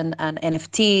fashion and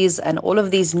NFTs and all of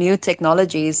these new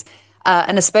technologies,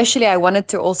 and especially I wanted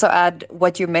to also add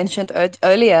what you mentioned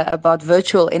earlier about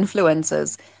virtual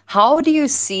influencers. How do you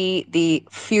see the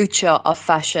future of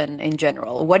fashion in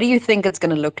general? What do you think it's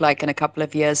going to look like in a couple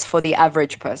of years for the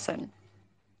average person?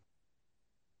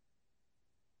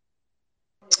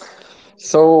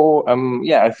 So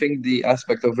yeah, I think the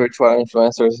aspect of virtual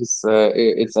influencers is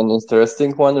it's an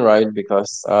interesting one, right?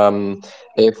 Because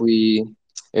if we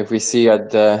if we see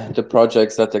at the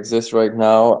projects that exist right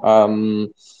now,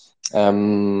 um,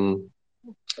 in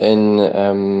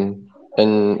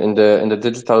in the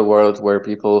digital world where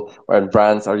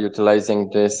brands are utilizing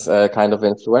this kind of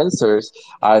influencers,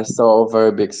 I saw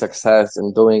very big success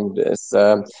in doing this,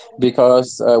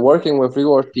 because working with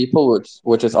real world people,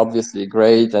 which is obviously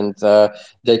great, and the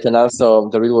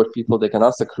real world people, they can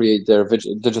also create their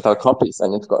digital copies,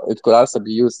 and it could also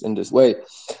be used in this way.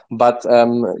 But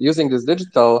using this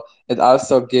digital, it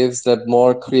also gives a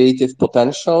more creative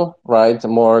potential, right?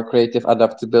 More creative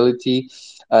adaptability,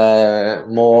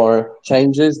 more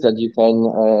changes that you can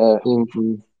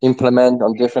implement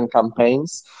on different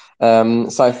campaigns.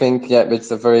 So I think, yeah,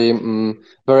 it's a very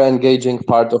engaging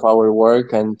part of our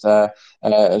work. And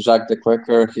Jacques de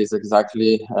Quecker, he's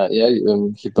exactly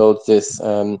he built this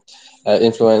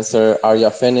influencer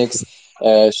Arya Phoenix.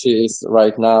 She is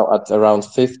right now at around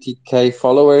 50K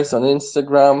followers on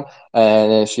Instagram,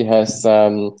 and she has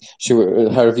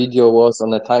her video was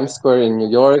on a Times Square in New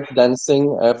York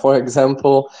dancing, for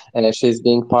example, and she's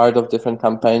being part of different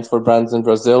campaigns for brands in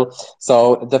Brazil.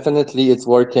 So definitely it's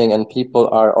working, and people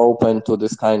are open to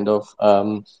this kind of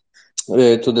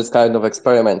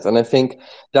experiments. And I think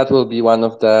that will be one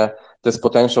of this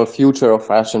potential future of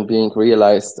fashion being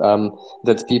realized,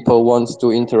 that people want to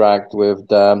interact with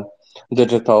the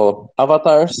digital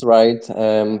avatars, right?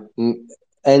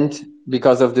 And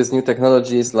because of these new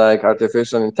technologies like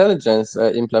artificial intelligence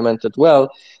implemented well,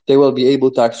 they will be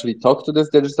able to actually talk to these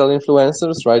digital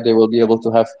influencers, right? They will be able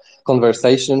to have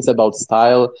conversations about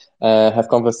style, have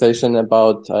conversation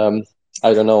about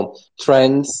I don't know,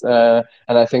 trends, and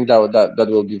I think that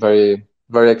will be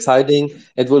very exciting.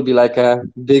 It will be like a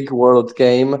big world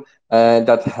game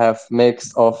that have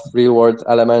mix of real world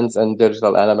elements and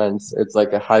digital elements. It's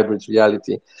like a hybrid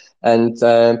reality. and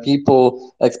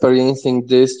people experiencing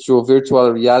this through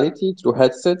virtual reality, through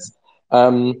headsets.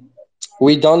 Um,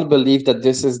 we don't believe that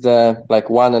this is the like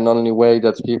one and only way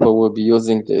that people will be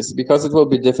using this, because it will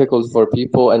be difficult for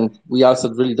people, and we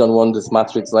also really don't want this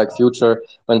matrix like future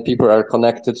when people are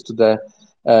connected to the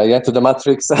to the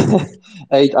matrix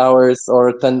 8 hours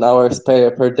or 10 hours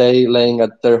per day laying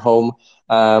at their home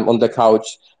on the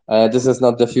couch. This is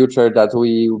not the future that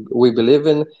we believe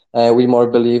in. We more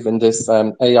believe in this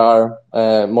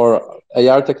more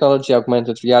AR technology,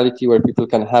 augmented reality, where people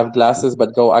can have glasses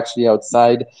but go actually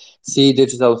outside, see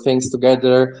digital things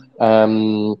together,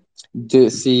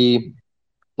 see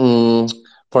Mm,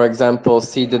 for example,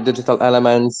 see the digital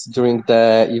elements during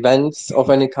the events of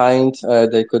any kind.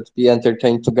 They could be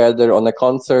entertained together on a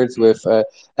concert with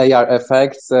AR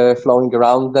effects flowing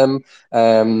around them.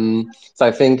 So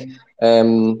I think,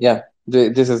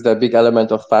 this is the big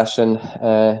element of fashion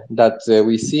that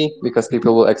we see, because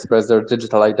people will express their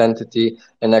digital identity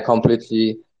in a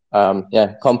completely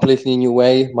new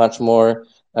way, much more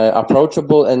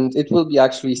approachable, and it will be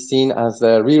actually seen as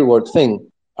a real world thing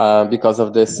because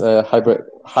of this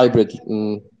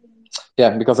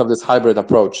because of this hybrid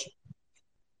approach.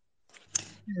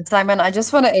 Simon, I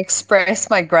just want to express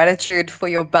my gratitude for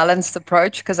your balanced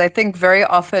approach, because I think very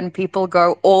often people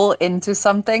go all into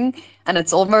something, and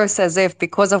it's almost as if,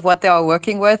 because of what they are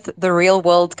working with, the real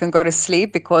world can go to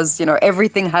sleep, because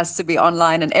everything has to be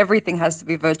online and everything has to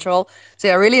be virtual. So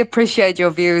I really appreciate your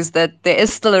views that there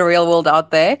is still a real world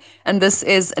out there, and this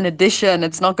is an addition.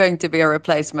 It's not going to be a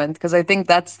replacement, because I think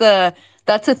that's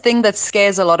a thing that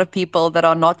scares a lot of people that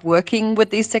are not working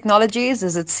with these technologies,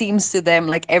 is it seems to them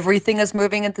like everything is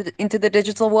moving into the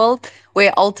digital world,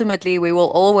 where ultimately we will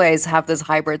always have this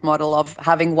hybrid model of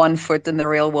having one foot in the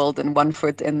real world and one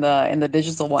foot in the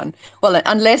digital one. Well,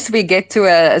 unless we get to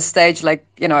a stage like,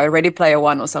 a Ready Player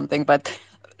One or something, but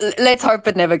let's hope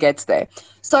it never gets there.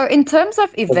 So, in terms of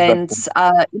Exactly. events,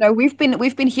 we've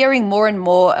been hearing more and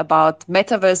more about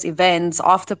metaverse events,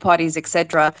 after parties,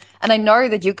 etc. And I know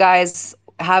that you guys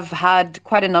have had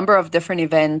quite a number of different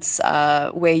events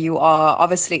where you are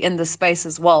obviously in the space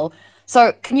as well.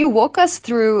 So, can you walk us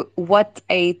through what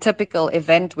a typical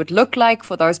event would look like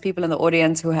for those people in the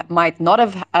audience who might not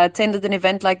have attended an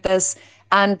event like this,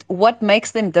 and what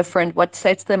makes them different? What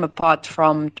sets them apart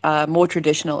from more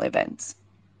traditional events?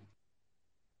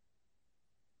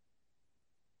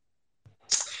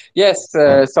 Yes,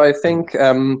 so I think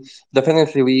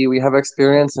definitely we have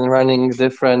experience in running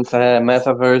different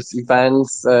metaverse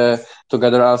events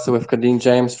together also with Kadeen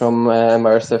James from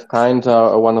Immersive Kind,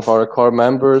 one of our core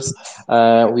members.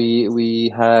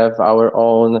 We have our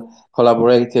own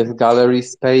collaborative gallery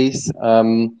space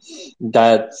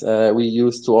that we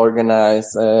use to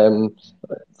organize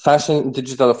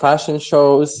digital fashion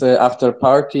shows, after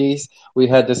parties. We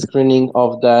had a screening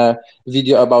of the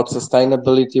video about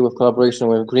sustainability with collaboration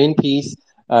with Greenpeace.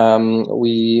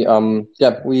 We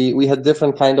had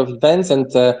different kind of events, and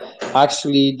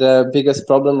actually the biggest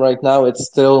problem right now, it's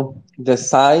still the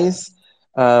size.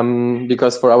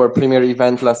 Because for our premier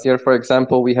event last year, for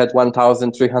example, we had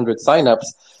 1,300 signups,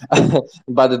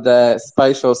 but the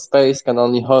spatial space can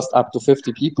only host up to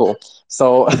 50 people.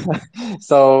 So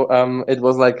it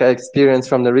was like an experience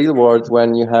from the real world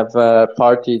when you have a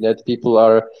party that people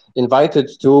are invited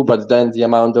to, but then the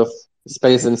amount of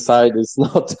space inside is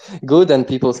not good, and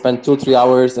people spend 2-3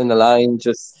 hours in the line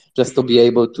just to be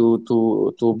able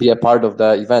to be a part of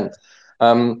the event.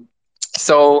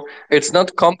 So it's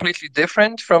not completely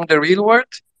different from the real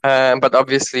world, but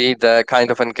obviously the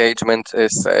kind of engagement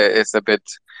is a bit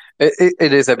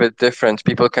it is a bit different.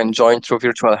 People can join through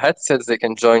virtual headsets, they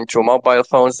can join through mobile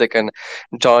phones, they can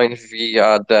join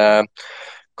via the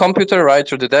computer, right,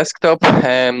 through the desktop,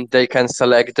 and they can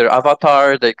select their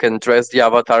avatar, they can dress the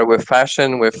avatar with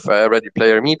fashion, with Ready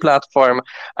Player Me platform,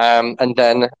 and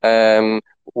then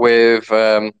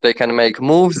they can make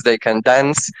moves, they can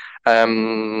dance.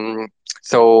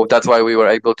 So that's why we were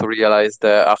able to realize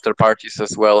the after parties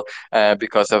as well,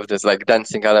 because of this like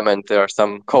dancing element. There are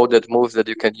some coded moves that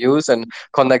you can use and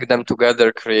connect them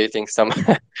together, creating some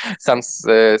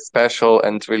special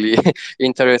and really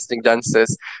interesting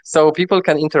dances. So people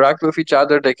can interact with each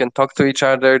other, they can talk to each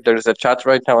other. There's a chat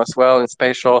right now as well in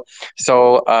spatial.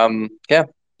 So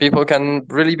people can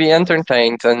really be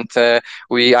entertained, and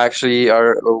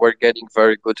we're getting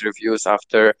very good reviews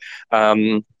after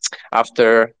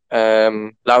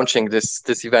launching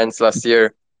this events last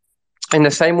year. In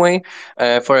the same way,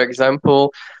 for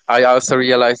example, I also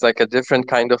realized like a different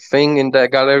kind of thing in the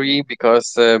gallery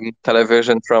because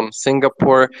television from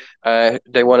Singapore,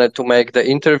 they wanted to make the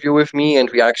interview with me, and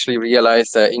we actually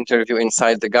realized the interview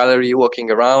inside the gallery, walking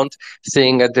around,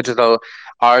 seeing a digital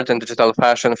art and digital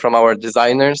fashion from our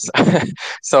designers.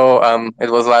 So it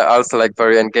was like also like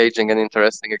very engaging and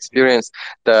interesting experience.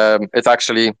 It's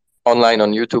actually online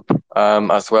on YouTube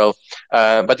as well.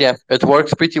 But yeah, it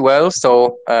works pretty well.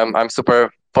 So I'm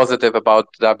super positive about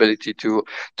the ability to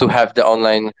have the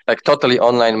online, like totally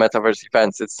online metaverse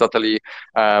events. It's totally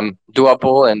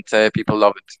doable, and people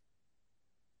love it.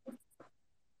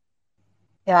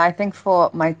 Yeah, I think for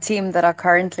my team that are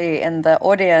currently in the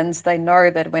audience, they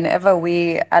know that whenever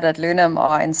we at Adlunum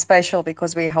are in Spatial,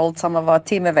 because we hold some of our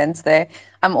team events there,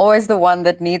 I'm always the one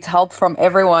that needs help from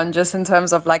everyone just in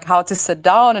terms of like how to sit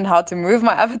down and how to move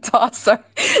my avatar. So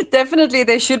definitely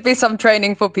there should be some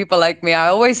training for people like me. I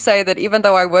always say that even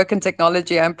though I work in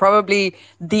technology, I'm probably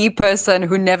the person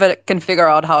who never can figure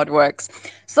out how it works.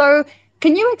 So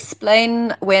can you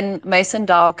explain when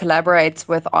MaisonDAO collaborates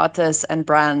with artists and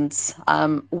brands?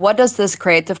 What does this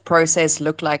creative process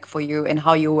look like for you and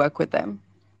how you work with them?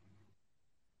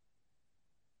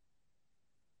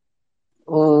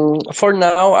 For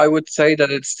now, I would say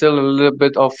that it's still a little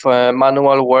bit of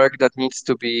manual work that needs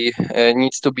to be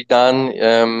done.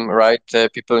 Right,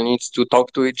 people needs to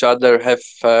talk to each other,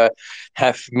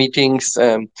 have meetings.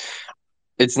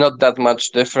 It's not that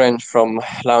much different from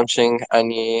launching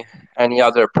any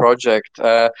other project.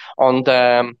 On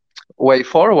the way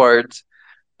forward,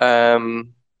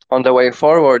 um,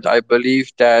 I believe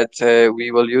that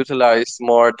we will utilize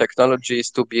more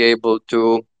technologies to be able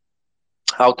to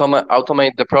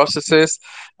automate the processes,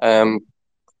 um,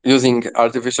 using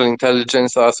artificial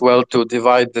intelligence as well to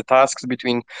divide the tasks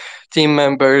between team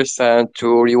members and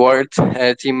to reward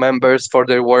team members for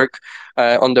their work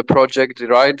on the project,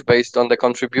 right, based on the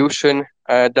contribution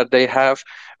that they have.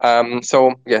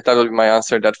 So yeah, that will be my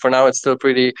answer. That for now it's still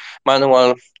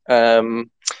manual. Um,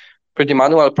 pretty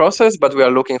manual process, but we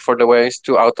are looking for the ways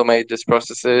to automate these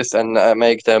processes and um,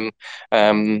 make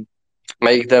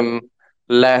them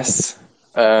less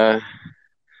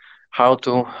how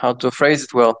to phrase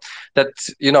it well, that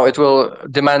it will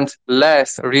demand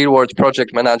less real world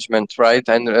project management, right,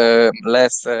 and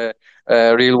less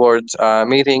real world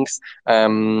meetings,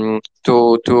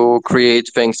 to create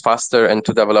things faster and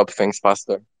to develop things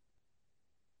faster.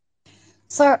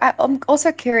 So I'm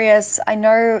also curious, I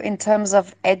know in terms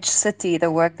of Edge City,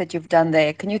 the work that you've done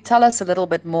there, can you tell us a little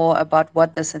bit more about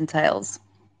what this entails?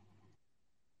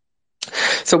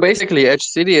 So basically, Edge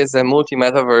City is a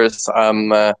multi-metaverse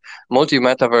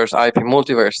IP,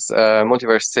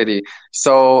 multiverse city.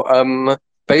 So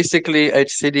basically,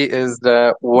 Edge City is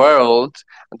the world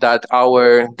that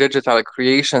our digital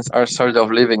creations are sort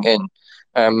of living in.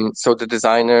 So the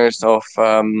designers of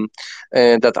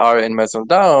that are in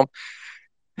MaisonDAO,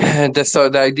 so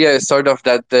the idea is sort of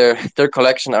that their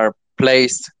collection are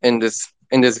placed in this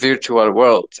virtual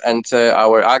world, and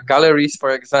our art galleries,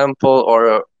 for example,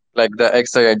 or like the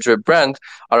XI Drip brand,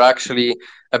 are actually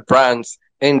a brand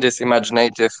in this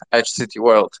imaginative Edge City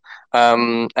world.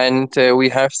 And we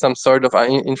have some sort of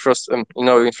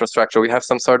infrastructure. We have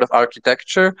some sort of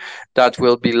architecture that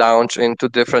will be launched into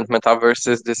different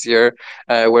metaverses this year,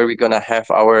 where we're gonna have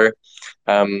our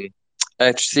um,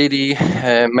 Edge City,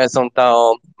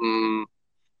 MaisonDAO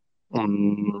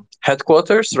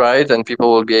headquarters, right? And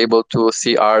people will be able to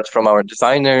see art from our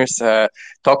designers,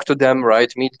 talk to them,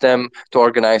 right? Meet them, to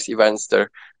organize events there.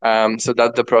 So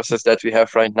that's the process that we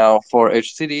have right now for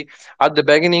Edge City. At the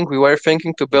beginning, we were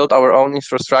thinking to build our own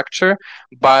infrastructure,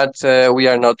 but we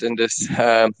are not in this.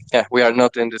 We are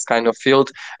not in this kind of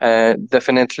field.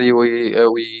 Definitely,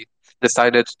 we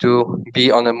decided to be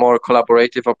on a more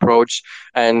collaborative approach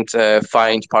and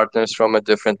find partners from a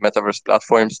different metaverse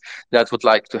platforms that would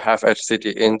like to have Edge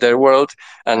City in their world.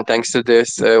 And thanks to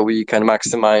this, we can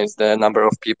maximize the number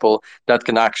of people that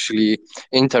can actually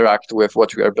interact with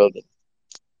what we are building.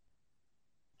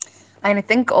 And I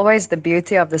think always the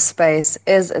beauty of the space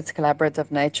is its collaborative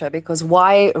nature, because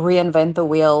why reinvent the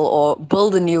wheel or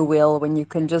build a new wheel when you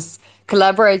can just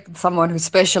collaborate with someone who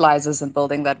specializes in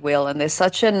building that wheel? And there's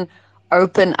such an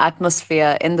open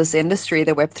atmosphere in this industry,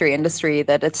 the Web3 industry,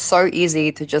 that it's so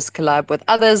easy to just collab with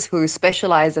others who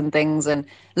specialize in things and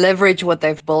leverage what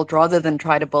they've built rather than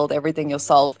try to build everything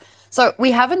yourself. So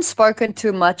we haven't spoken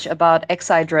too much about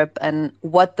XI Drip and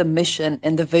what the mission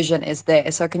and the vision is there.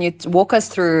 So can you walk us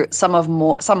through some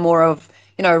more of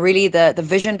really the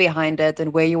vision behind it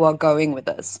and where you are going with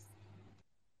this?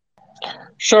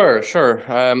 Sure.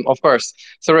 Of course.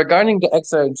 So regarding the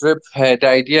XI drip, the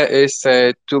idea is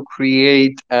to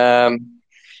create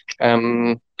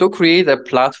a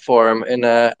platform in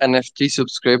a NFT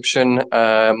subscription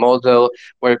model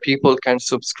where people can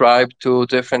subscribe to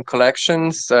different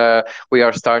collections. We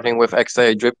are starting with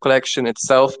XI Drip collection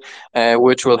itself,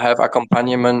 which will have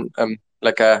accompaniment,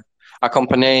 like a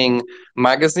accompanying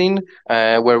magazine,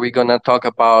 where we're gonna talk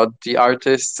about the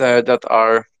artists that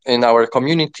are in our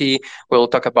community. We'll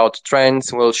talk about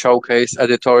trends. We'll showcase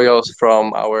editorials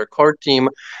from our core team.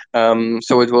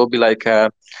 So it will be like a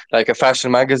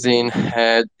fashion magazine,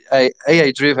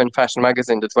 AI driven fashion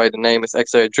magazine. That's why the name is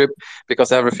XI Drip,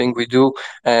 because everything we do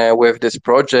with this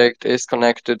project is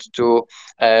connected to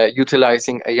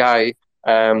utilizing AI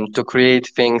to create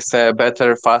things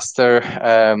better, faster,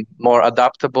 more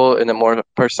adaptable in a more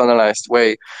personalized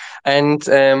way. And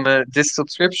this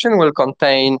subscription will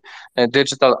contain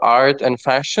digital art and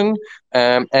fashion,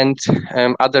 and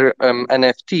other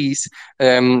NFTs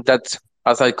that,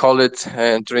 as I call it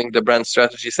during the brand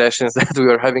strategy sessions that we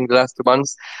were having the last 2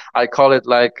 months, I call it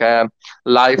like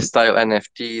lifestyle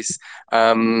NFTs.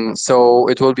 So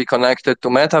it will be connected to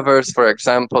metaverse, for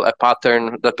example, a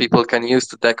pattern that people can use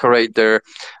to decorate their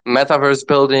metaverse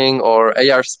building or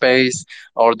AR space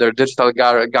or their digital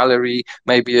gallery.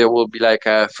 Maybe it will be like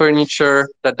a furniture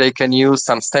that they can use,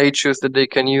 some statues that they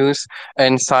can use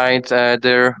inside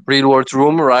their real world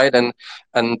room, right?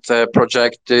 And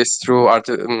project this through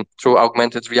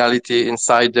augmented reality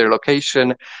inside their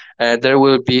location. There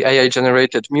will be AI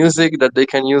generated music that they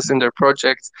can use in their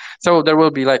projects. So there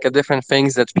will be like a different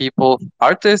things that people,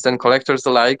 artists and collectors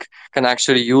alike, can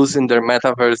actually use in their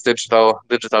metaverse digital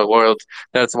world.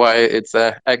 That's why it's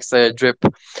a XA drip.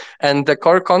 And the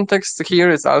core context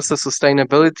here is also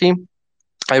sustainability.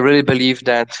 I really believe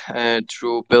that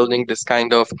through building this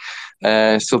kind of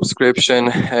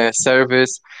subscription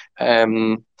service,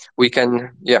 we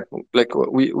can,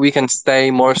 we can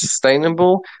stay more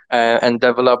sustainable and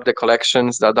develop the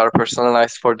collections that are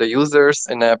personalized for the users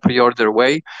in a pre-order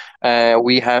way.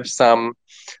 We have some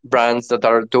brands that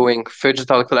are doing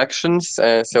digital collections.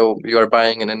 So you are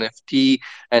buying an NFT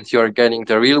and you are getting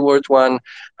the real world one,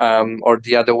 or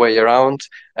the other way around.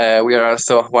 We are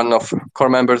also one of core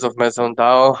members of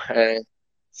MaisonDAO.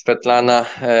 Svetlana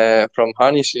from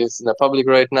Honey, she's in the public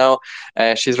right now.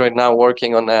 She's right now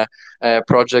working on a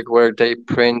project where they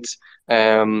print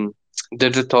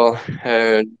digital.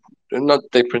 Not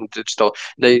they print digital.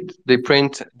 They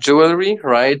print jewelry,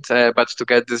 right? But to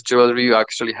get this jewelry, you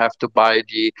actually have to buy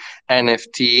the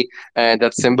NFT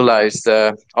that symbolize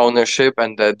the ownership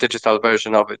and the digital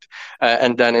version of it.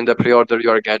 And then in the pre-order,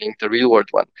 you are getting the real world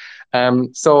one.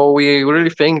 So we really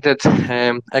think that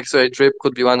XY Drip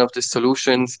could be one of the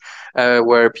solutions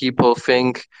where people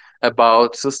think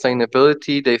about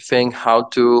sustainability. They think how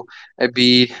to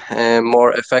be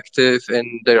more effective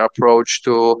in their approach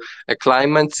to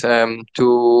climate,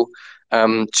 to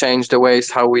change the ways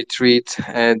how we treat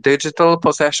digital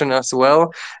possession as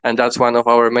well. And that's one of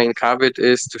our main caveat,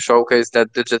 is to showcase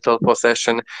that digital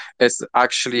possession is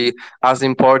actually as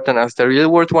important as the real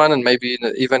world one, and maybe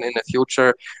even in the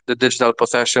future the digital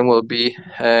possession will be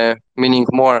meaning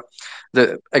more.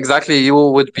 Exactly, you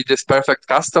would be this perfect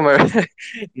customer,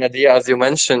 Nadia, as you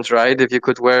mentioned, right? If you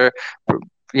could wear,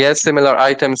 yes, similar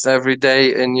items every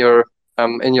day in your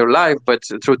life, but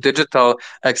through digital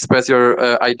express your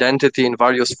identity in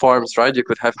various forms, right? You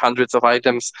could have hundreds of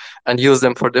items and use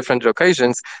them for different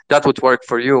occasions. That would work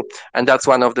for you, and that's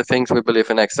one of the things we believe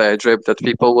in XI Drip, that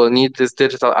people will need these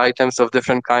digital items of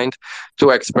different kind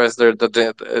to express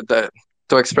to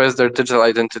express their digital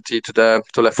identity to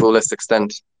the fullest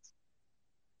extent.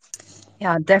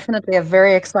 Yeah, definitely a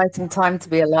very exciting time to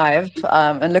be alive,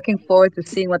 and looking forward to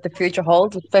seeing what the future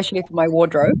holds, especially for my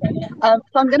wardrobe. So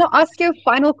I'm going to ask you a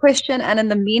final question, and in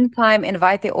the meantime,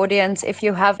 invite the audience. If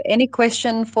you have any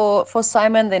question for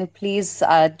Simon, then please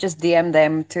just DM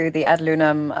them to the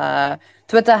Adlunum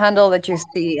Twitter handle that you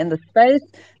see in the space,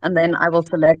 and then I will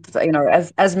select,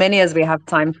 as many as we have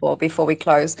time for before we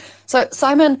close. So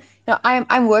Simon,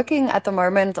 I'm working at the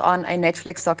moment on a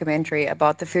Netflix documentary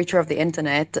about the future of the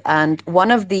internet, and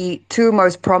one of the two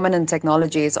most prominent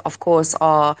technologies, of course,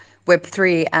 are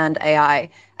Web3 and AI.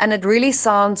 And it really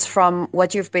sounds from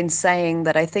what you've been saying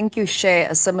that I think you share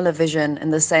a similar vision,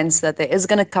 in the sense that there is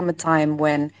going to come a time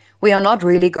when we are not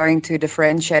really going to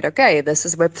differentiate, okay, this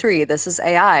is Web3, this is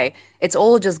AI. It's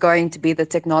all just going to be the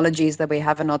technologies that we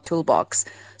have in our toolbox.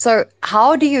 So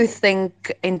how do you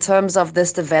think, in terms of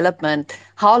this development,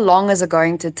 how long is it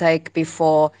going to take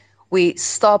before we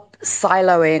stop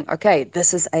siloing, okay,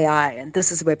 this is AI and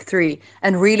this is Web3,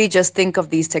 and really just think of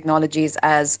these technologies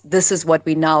as this is what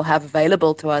we now have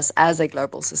available to us as a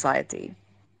global society?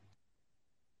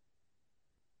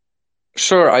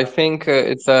 Sure, I think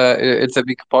it's a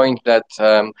big point that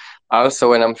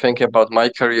also when I'm thinking about my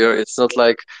career, it's not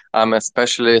like I'm a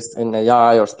specialist in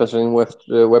AI or specialist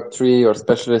in Web3 or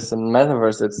specialist in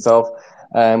metaverse itself,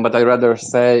 but I rather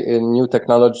say in new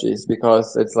technologies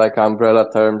because it's like an umbrella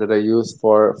term that I use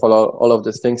for all of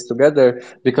these things together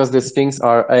because these things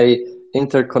are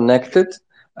interconnected,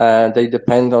 they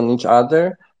depend on each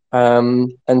other,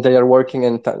 and they are working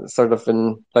in sort of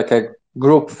in like a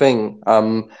group thing.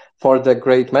 For the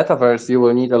great metaverse, you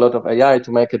will need a lot of AI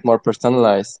to make it more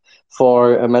personalized.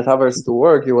 For a metaverse to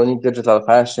work, you will need digital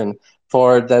fashion.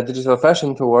 For the digital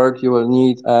fashion to work, you will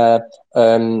need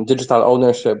digital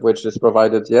ownership, which is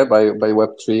provided by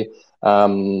Web3,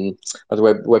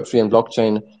 Web3 and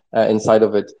blockchain inside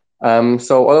of it.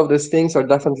 So all of these things are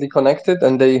definitely connected,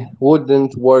 and they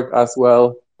wouldn't work as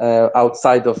well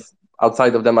outside of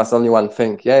them as only one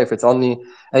thing. Yeah, if it's only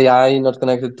AI, not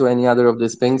connected to any other of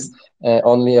these things,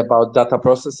 only about data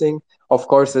processing. Of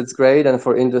course, it's great, and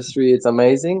for industry, it's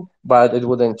amazing, but it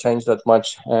wouldn't change that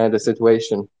much the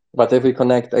situation. But if we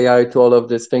connect AI to all of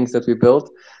these things that we built,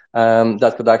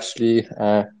 that could actually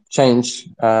change.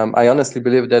 I honestly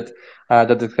believe that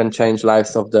it can change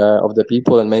lives of the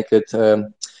people and make it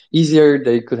easier.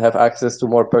 They could have access to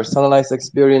more personalized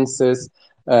experiences,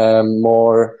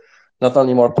 more not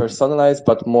only more personalized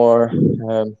but more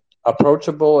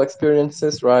approachable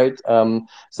experiences, right?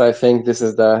 So I think this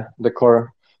is the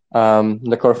core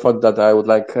thought that I would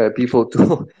like people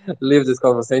to leave this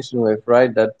conversation with,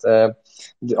 right? That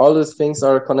all these things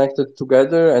are connected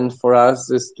together, and for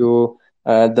us is to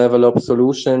develop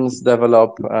solutions,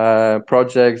 develop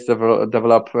projects,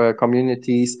 develop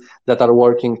communities that are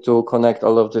working to connect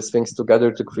all of these things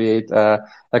together to create a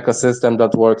ecosystem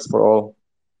that works for all.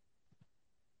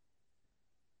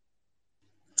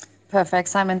 Perfect,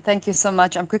 Simon. Thank you so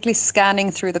much. I'm quickly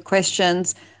scanning through the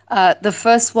questions. The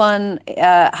first one,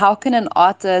 how can an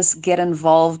artist get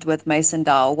involved with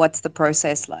MaisonDAO? What's the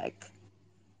process like?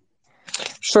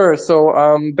 Sure. So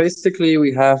basically,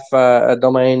 we have a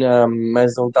domain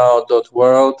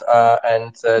MaisonDAO.world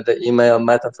and the email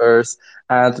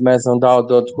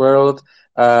metaverse@MaisonDAO.world.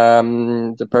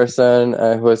 The person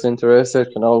who is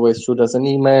interested can always shoot us an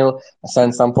email,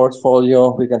 send some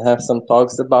portfolio. We can have some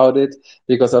talks about it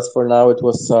because as for now,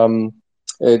 it's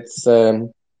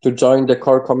to join the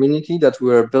core community that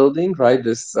we are building. Right,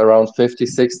 this around 50,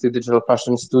 60 digital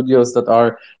fashion studios that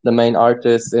are the main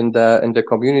artists in the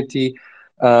community.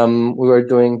 We were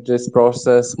doing this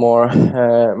process more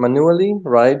manually,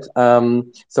 right?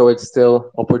 So it's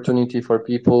still opportunity for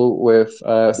people with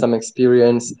some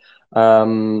experience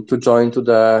to join to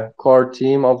the core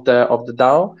team of the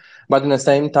DAO. But in the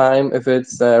same time, if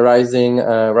it's rising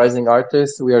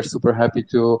artists, we are super happy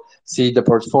to see the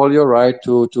portfolio, right?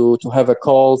 To have a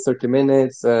call, 30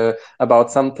 minutes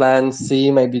about some plans,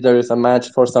 see maybe there is a match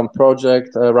for some project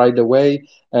right away.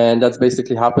 And that's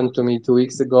basically happened to me 2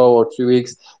 weeks ago or 3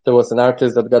 weeks. There was an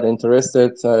artist that got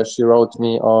interested. She wrote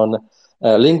me on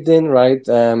LinkedIn, right?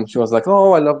 She was like,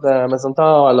 "Oh, I love the Amazon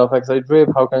Tao. I love XI Drip.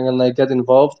 How can I get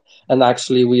involved?" And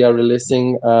actually, we are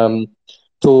releasing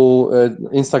two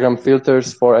Instagram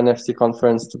filters for NFC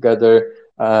conference together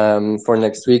for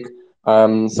next week.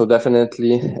 So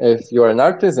definitely, if you're an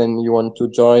artist and you want to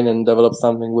join and develop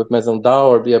something with MaisonDAO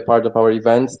or be a part of our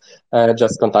events,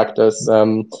 just contact us.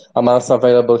 I'm also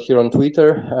available here on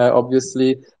Twitter,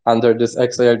 obviously, under this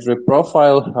XAI Drip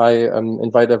profile. I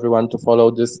invite everyone to follow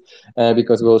this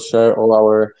because we'll share all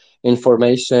our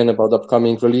information about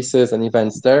upcoming releases and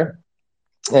events there.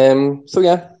 So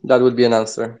yeah, that would be an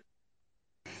answer.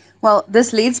 Well,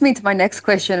 this leads me to my next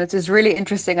question, which is really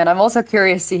interesting, and I'm also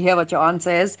curious to hear what your answer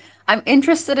is. I'm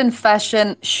interested in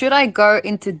fashion. Should I go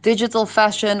into digital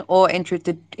fashion or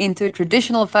into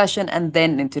traditional fashion and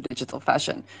then into digital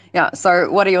fashion? Yeah,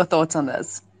 so what are your thoughts on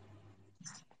this?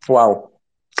 Wow.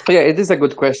 Yeah, it is a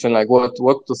good question. Like what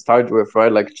to start with,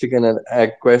 right? Like chicken and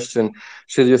egg question.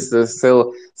 Should you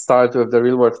still start with the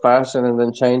real world fashion and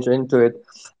then change into it?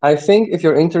 I think if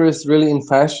your interest really in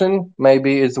fashion,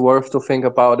 maybe it's worth to think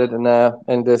about it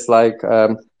in this like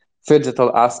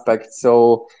digital aspect.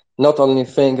 So not only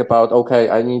think about okay,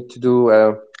 I need to do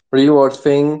a real world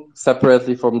thing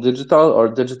separately from digital or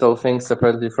digital thing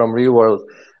separately from real world.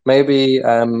 Maybe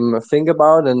think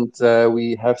about and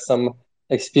we have some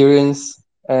experience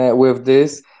with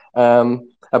this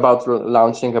about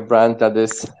launching a brand that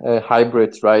is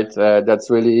hybrid, right?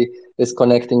 That's really is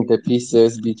connecting the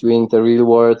pieces between the real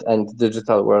world and the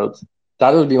digital world.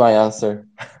 That will be my answer.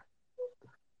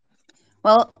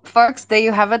 Well, folks, there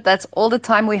you have it. That's all the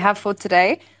time we have for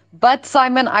today. But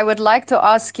Simon, I would like to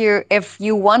ask you if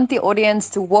you want the audience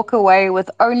to walk away with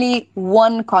only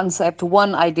one concept,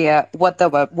 one idea, what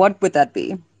would that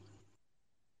be?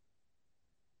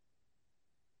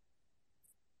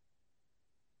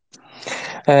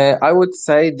 I would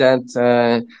say that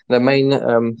the main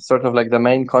sort of like the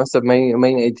main concept,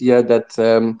 main idea that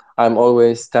I'm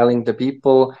always telling the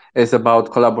people is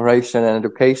about collaboration and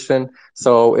education.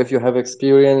 So if you have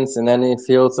experience in any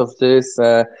fields of this,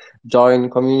 join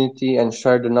community and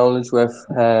share the knowledge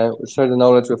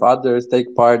with others.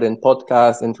 Take part in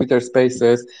podcasts and Twitter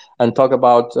Spaces and talk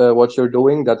about what you're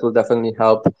doing. That will definitely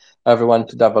help everyone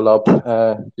to develop,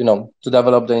 to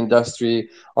develop the industry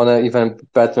on an even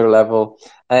better level.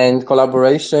 And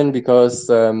collaboration, because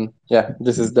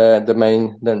this is the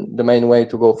main way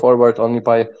to go forward. Only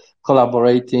by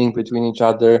collaborating between each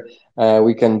other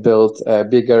we can build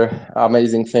bigger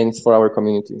amazing things for our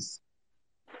communities.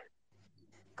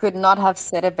 Could not have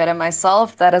said it better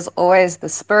myself. That is always the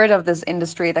spirit of this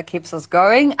industry that keeps us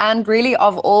going, and really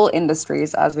of all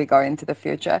industries as we go into the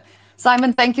future.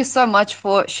 Simon, thank you so much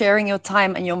for sharing your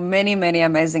time and your many, many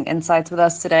amazing insights with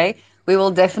us today. We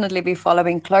will definitely be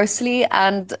following closely.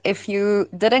 And if you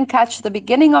didn't catch the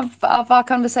beginning of our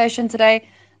conversation today,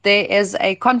 there is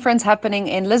a conference happening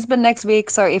in Lisbon next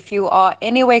week. So if you are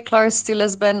anywhere close to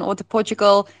Lisbon or to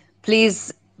Portugal,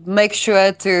 please make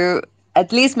sure to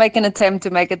at least make an attempt to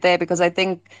make it there, because I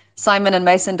think Simon and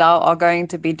MaisonDAO are going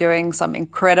to be doing some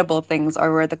incredible things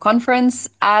over at the conference,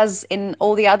 as in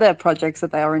all the other projects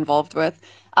that they are involved with.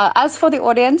 As for the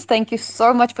audience, thank you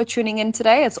so much for tuning in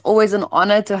today. It's always an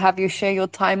honor to have you share your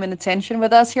time and attention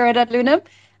with us here at Adlunum.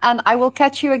 And I will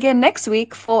catch you again next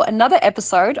week for another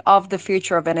episode of The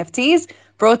Future of NFTs,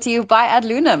 brought to you by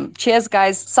Adlunum. Cheers,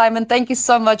 guys. Simon, thank you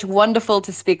so much. Wonderful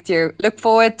to speak to you. Look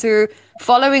forward to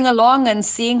following along and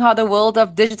seeing how the world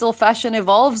of digital fashion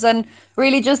evolves, and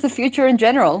really just the future in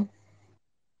general.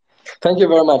 Thank you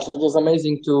very much. It was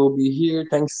amazing to be here.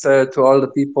 Thanks to all the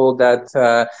people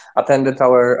that attended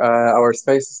our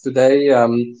spaces today.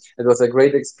 It was a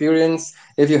great experience.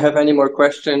 If you have any more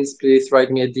questions, please write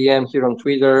me a DM here on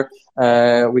Twitter.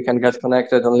 We can get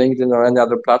connected on LinkedIn or any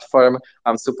other platform.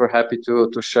 I'm super happy to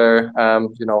share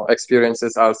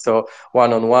experiences also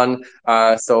one on one.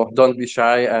 So don't be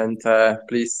shy, and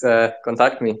please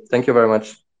contact me. Thank you very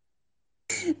much.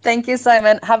 Thank you,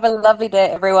 Simon. Have a lovely day,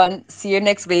 everyone. See you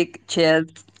next week. Cheers.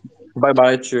 Bye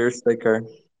bye. Cheers. Take care.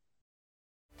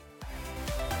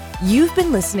 You've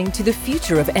been listening to The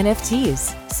Future of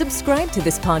NFTs. Subscribe to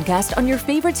this podcast on your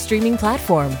favorite streaming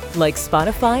platform like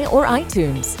Spotify or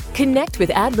iTunes. Connect with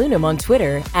Adlunum on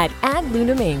Twitter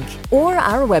 @AdLunumInc or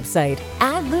our website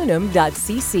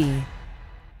adlunum.cc.